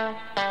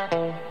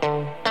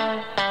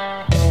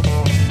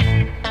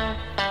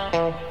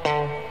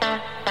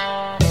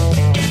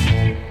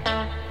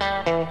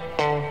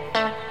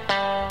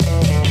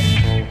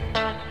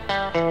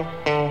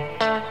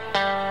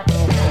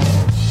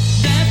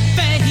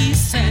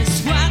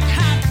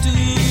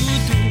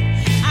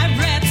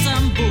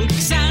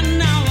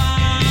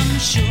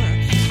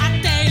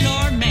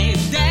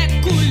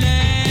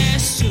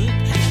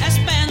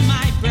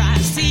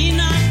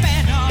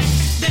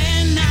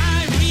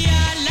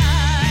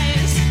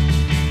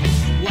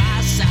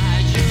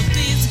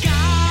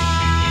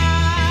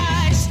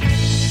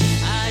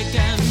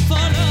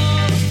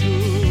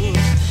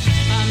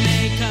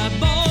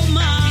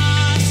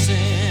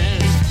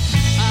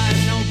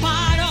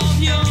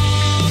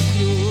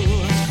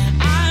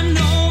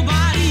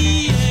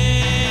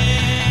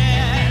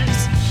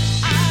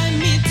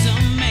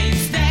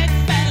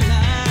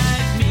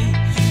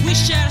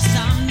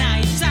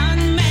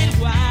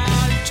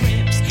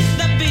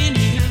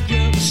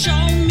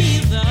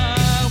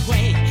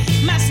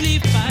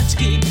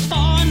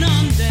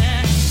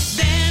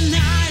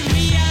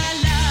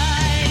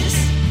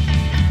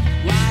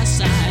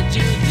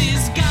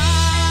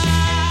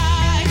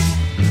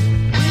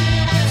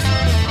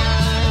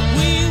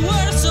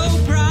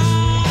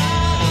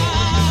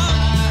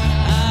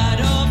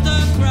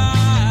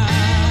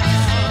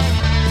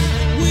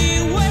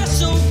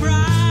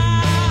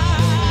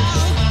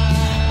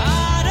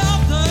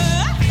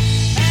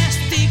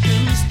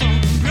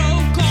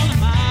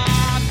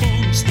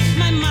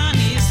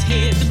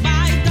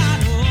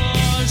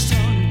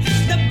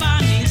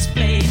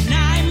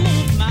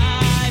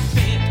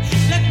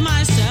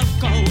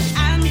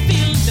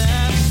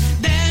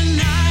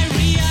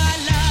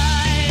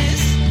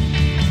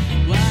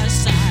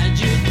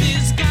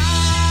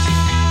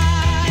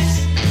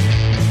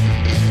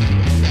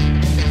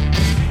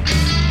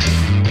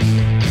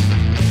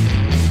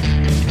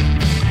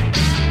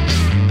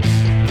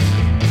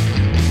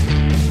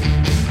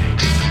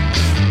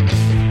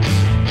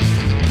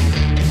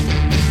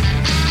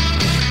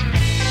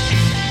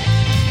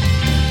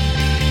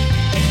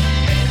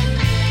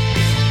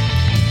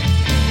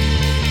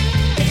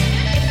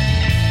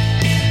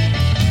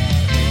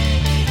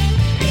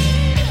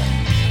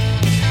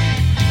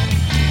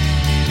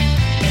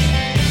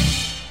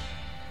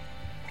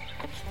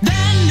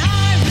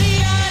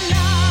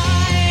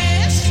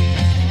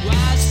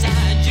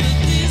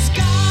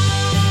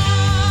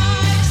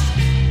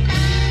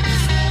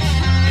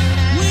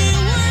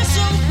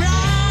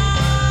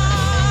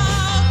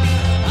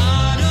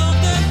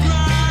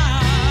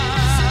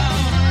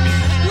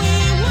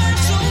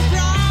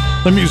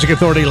 The Music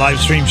Authority live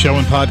stream show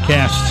and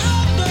podcast.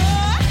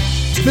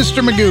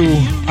 Mr. Magoo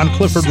on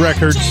Clifford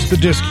Records, the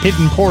disc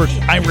Hidden Port,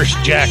 Irish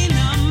Jack.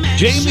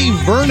 Jamie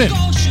Vernon.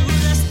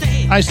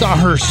 I saw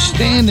her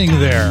standing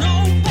there.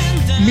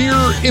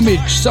 Mirror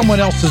Image, someone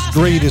else's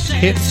greatest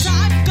hits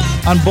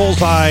on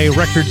Bullseye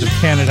Records of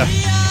Canada.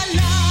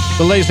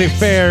 The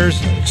Laissez-Faire's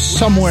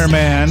Somewhere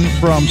Man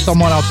from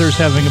Someone Out There's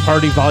Having a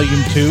Party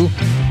Volume 2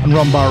 on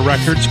Rumbar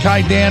Records.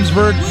 Kai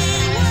Dansberg.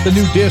 The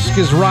new disc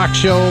is Rock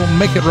Show,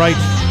 Make It Right.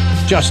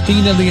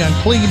 Justine and the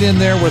Unclean in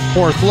there with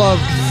Fourth Love,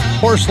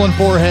 Porcelain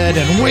Forehead,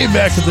 and way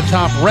back at the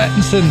top,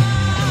 Rattinson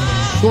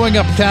going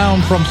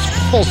uptown from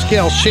Full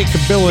Scale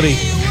Shakeability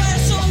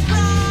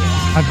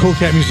on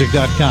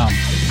CoolCatMusic.com.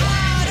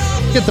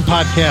 Get the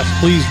podcast,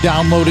 please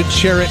download it,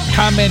 share it,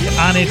 comment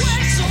on it,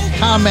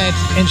 comment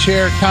and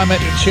share,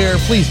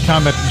 please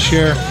comment and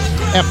share.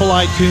 Apple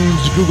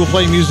iTunes, Google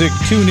Play Music,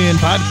 TuneIn,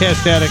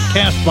 Podcast Addict,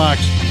 CastBox,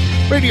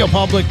 Radio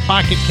Public,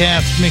 Pocket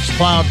Cast,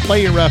 Mixcloud,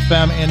 Player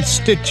FM, and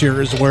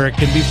Stitcher is where it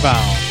can be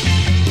found.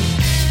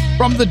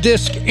 From the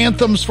disc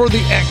Anthems for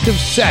the Active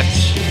Set,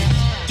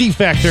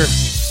 D-Factor,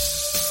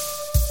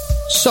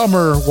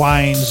 Summer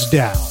Winds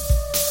Down.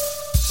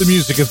 The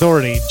Music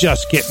Authority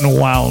just getting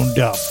wound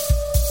up.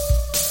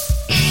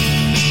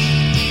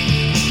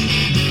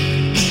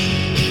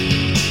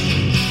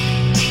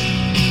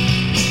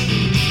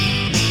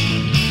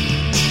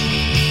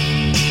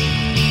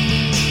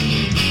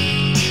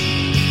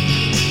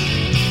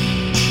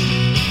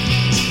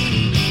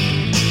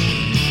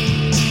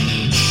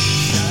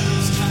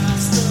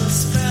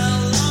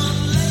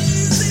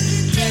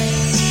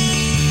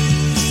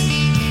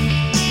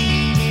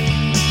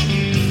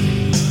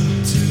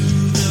 To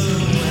the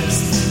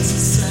west, there's a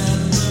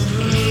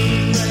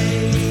submarine.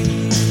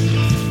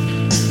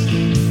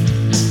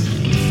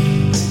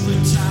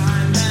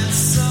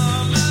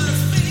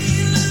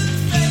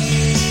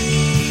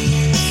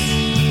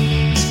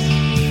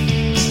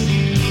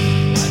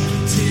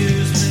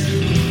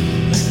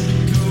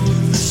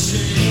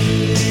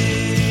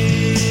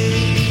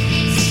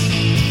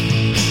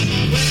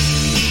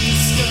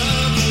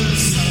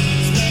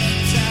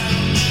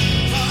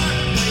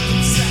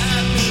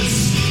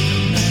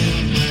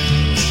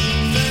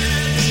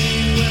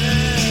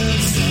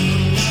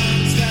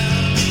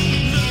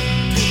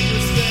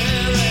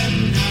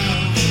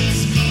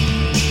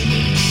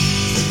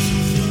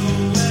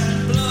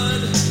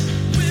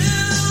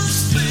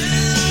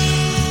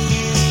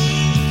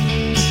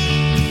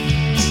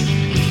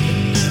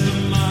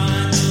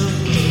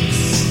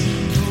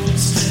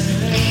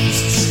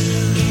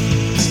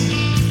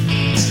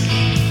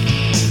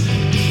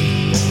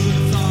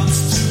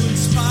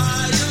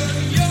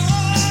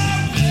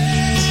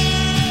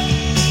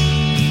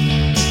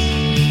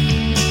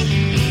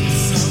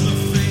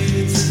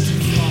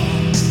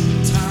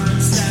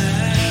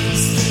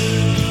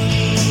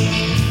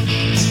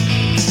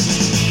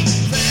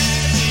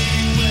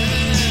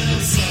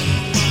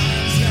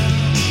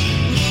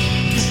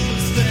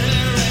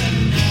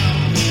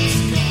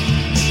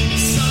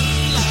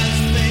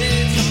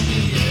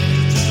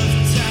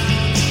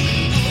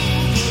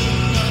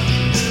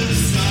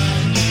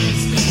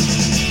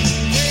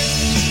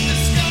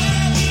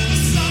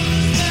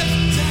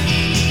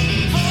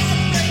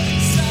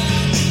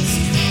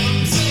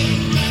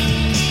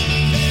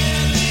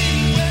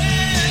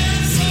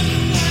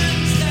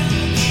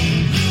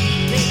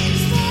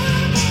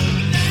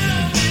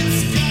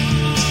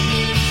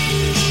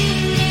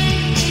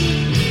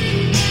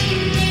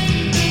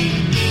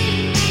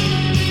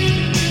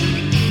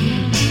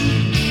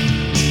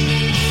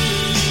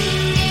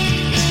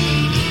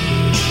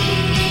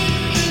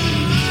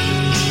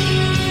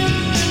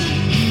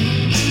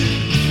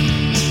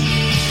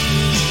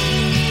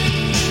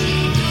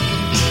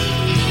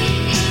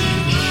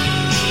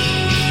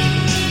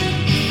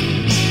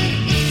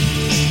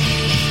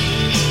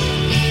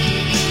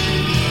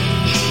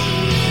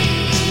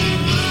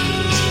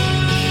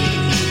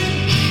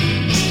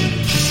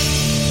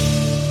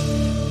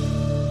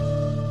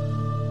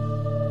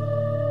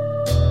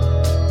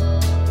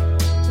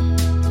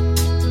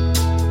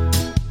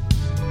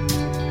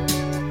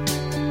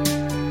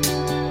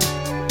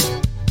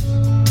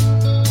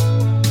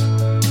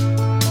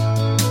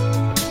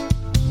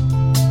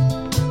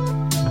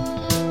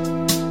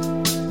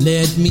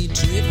 Let me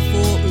drift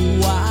for a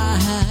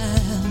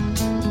while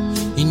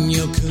in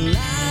your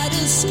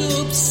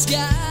kaleidoscope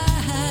sky,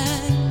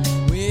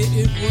 where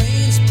it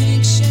rains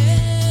pink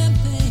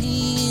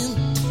champagne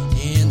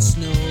and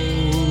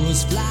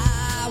snows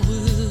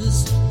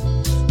flowers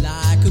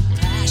like a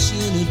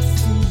passionate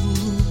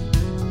fool.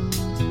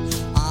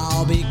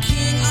 I'll be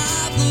king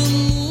of the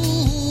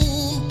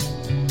moon,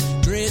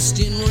 dressed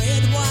in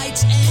red,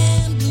 white,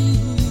 and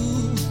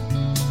blue.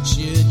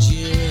 Should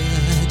you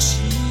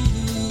choose?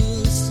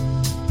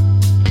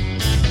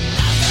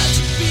 I've got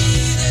to be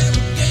there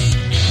again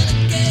and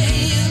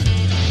again.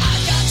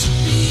 I've got to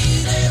be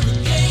there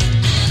again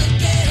and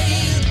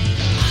again.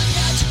 I've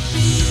got to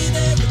be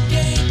there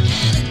again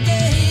and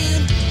again.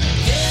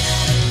 Again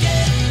and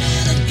again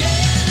and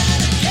again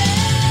and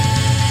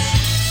again.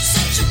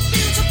 Such a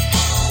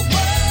beautiful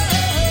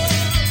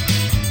world.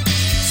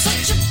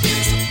 Such a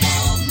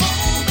beautiful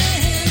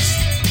moment.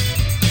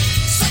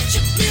 Such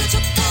a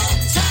beautiful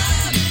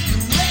time. The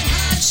red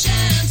hot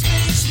shines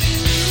makes me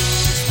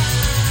lose my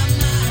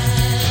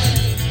mind.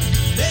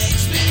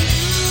 Makes me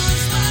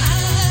lose my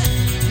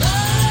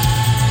mind.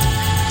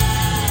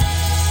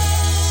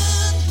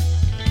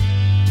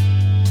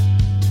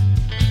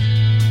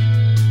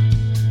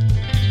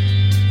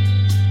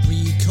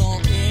 Recall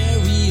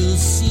aerial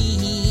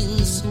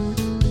scenes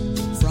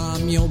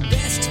from your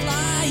best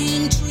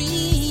flying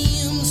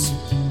dreams.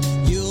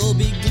 You'll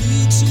be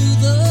glued to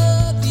the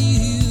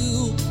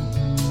view,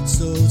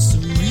 so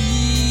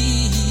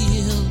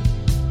surreal.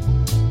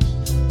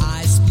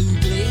 Ice blue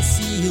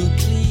glacial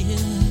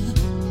clear,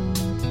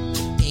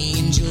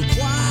 angel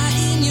choir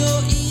in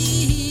your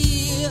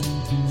ear,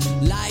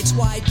 light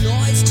white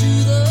noise to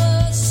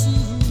the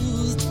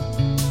soothe.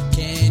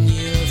 Can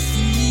you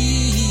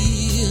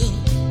feel?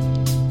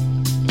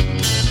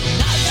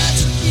 I've got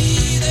to be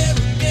there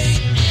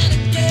again and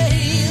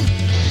again.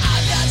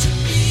 I've got to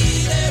be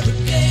there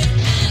again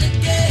and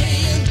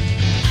again.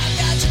 I've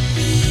got to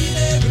be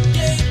there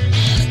again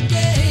and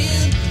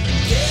again.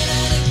 Again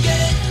and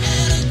again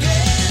and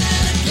again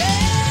and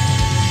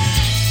again.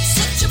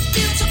 Such a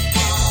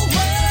beautiful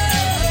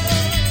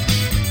world.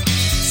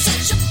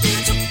 Such a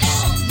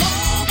beautiful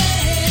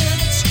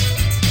moment.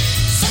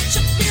 Such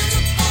a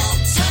beautiful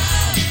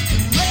time. The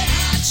red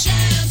hot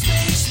shines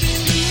makes me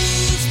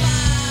lose my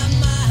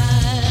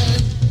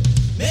mind.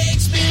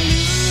 Makes me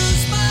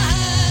lose my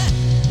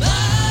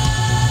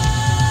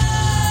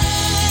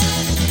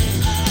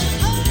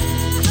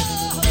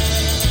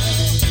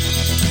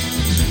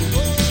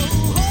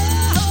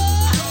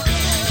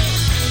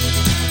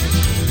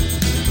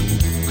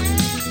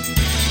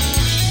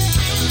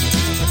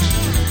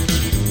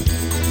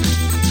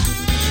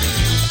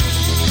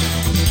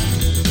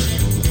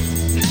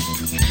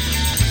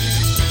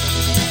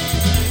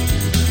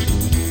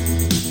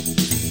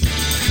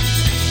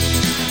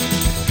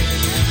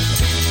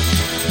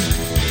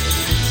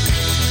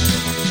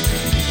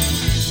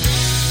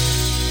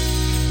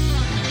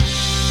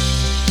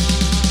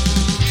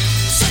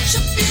Such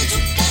a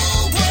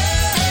beautiful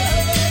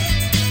world.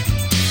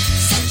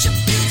 Such a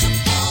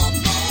beautiful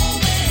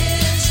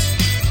moment.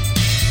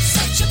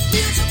 Such a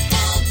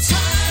beautiful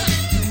time.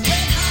 The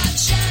red hot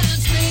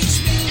shines makes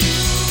me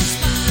lose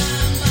my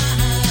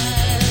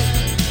mind.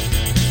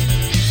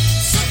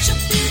 Such a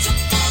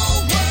beautiful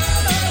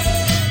world.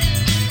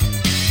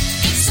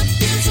 It's a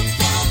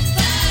beautiful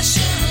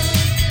fashion.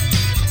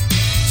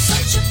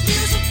 Such a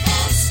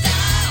beautiful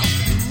style.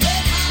 The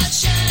red hot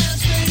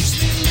shines makes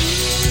me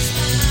lose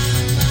my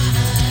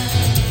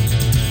mind.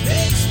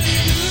 Makes me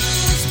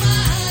lose my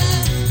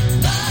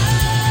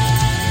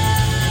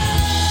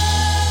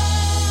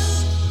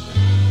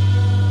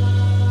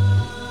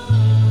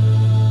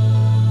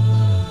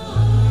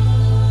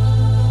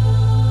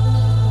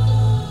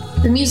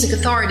The Music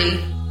Authority.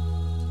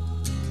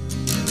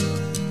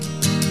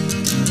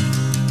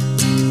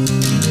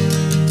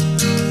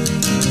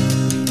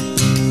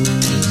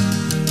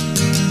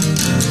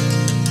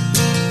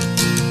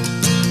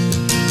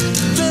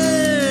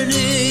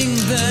 burning,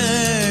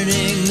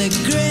 burning, the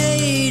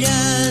great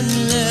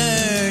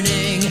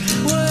unlearning,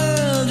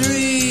 world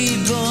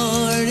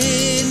reborn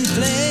in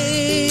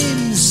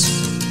flames.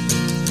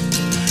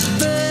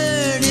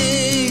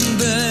 Burning,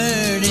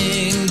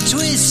 burning,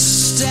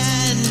 twist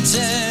and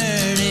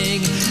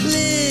turning,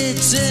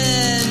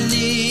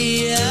 litany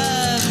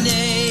of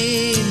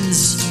names.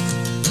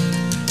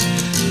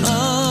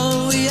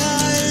 Oh, we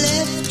are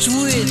left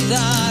with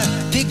our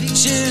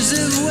pictures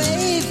of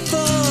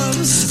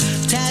waveforms,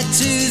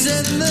 tattoos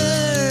of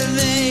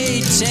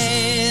mermaid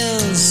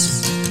tails.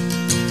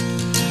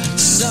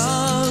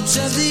 Salt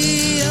of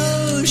the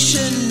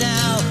ocean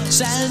now,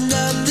 sand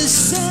of the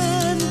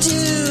sand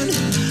dune.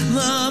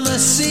 Mama,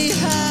 see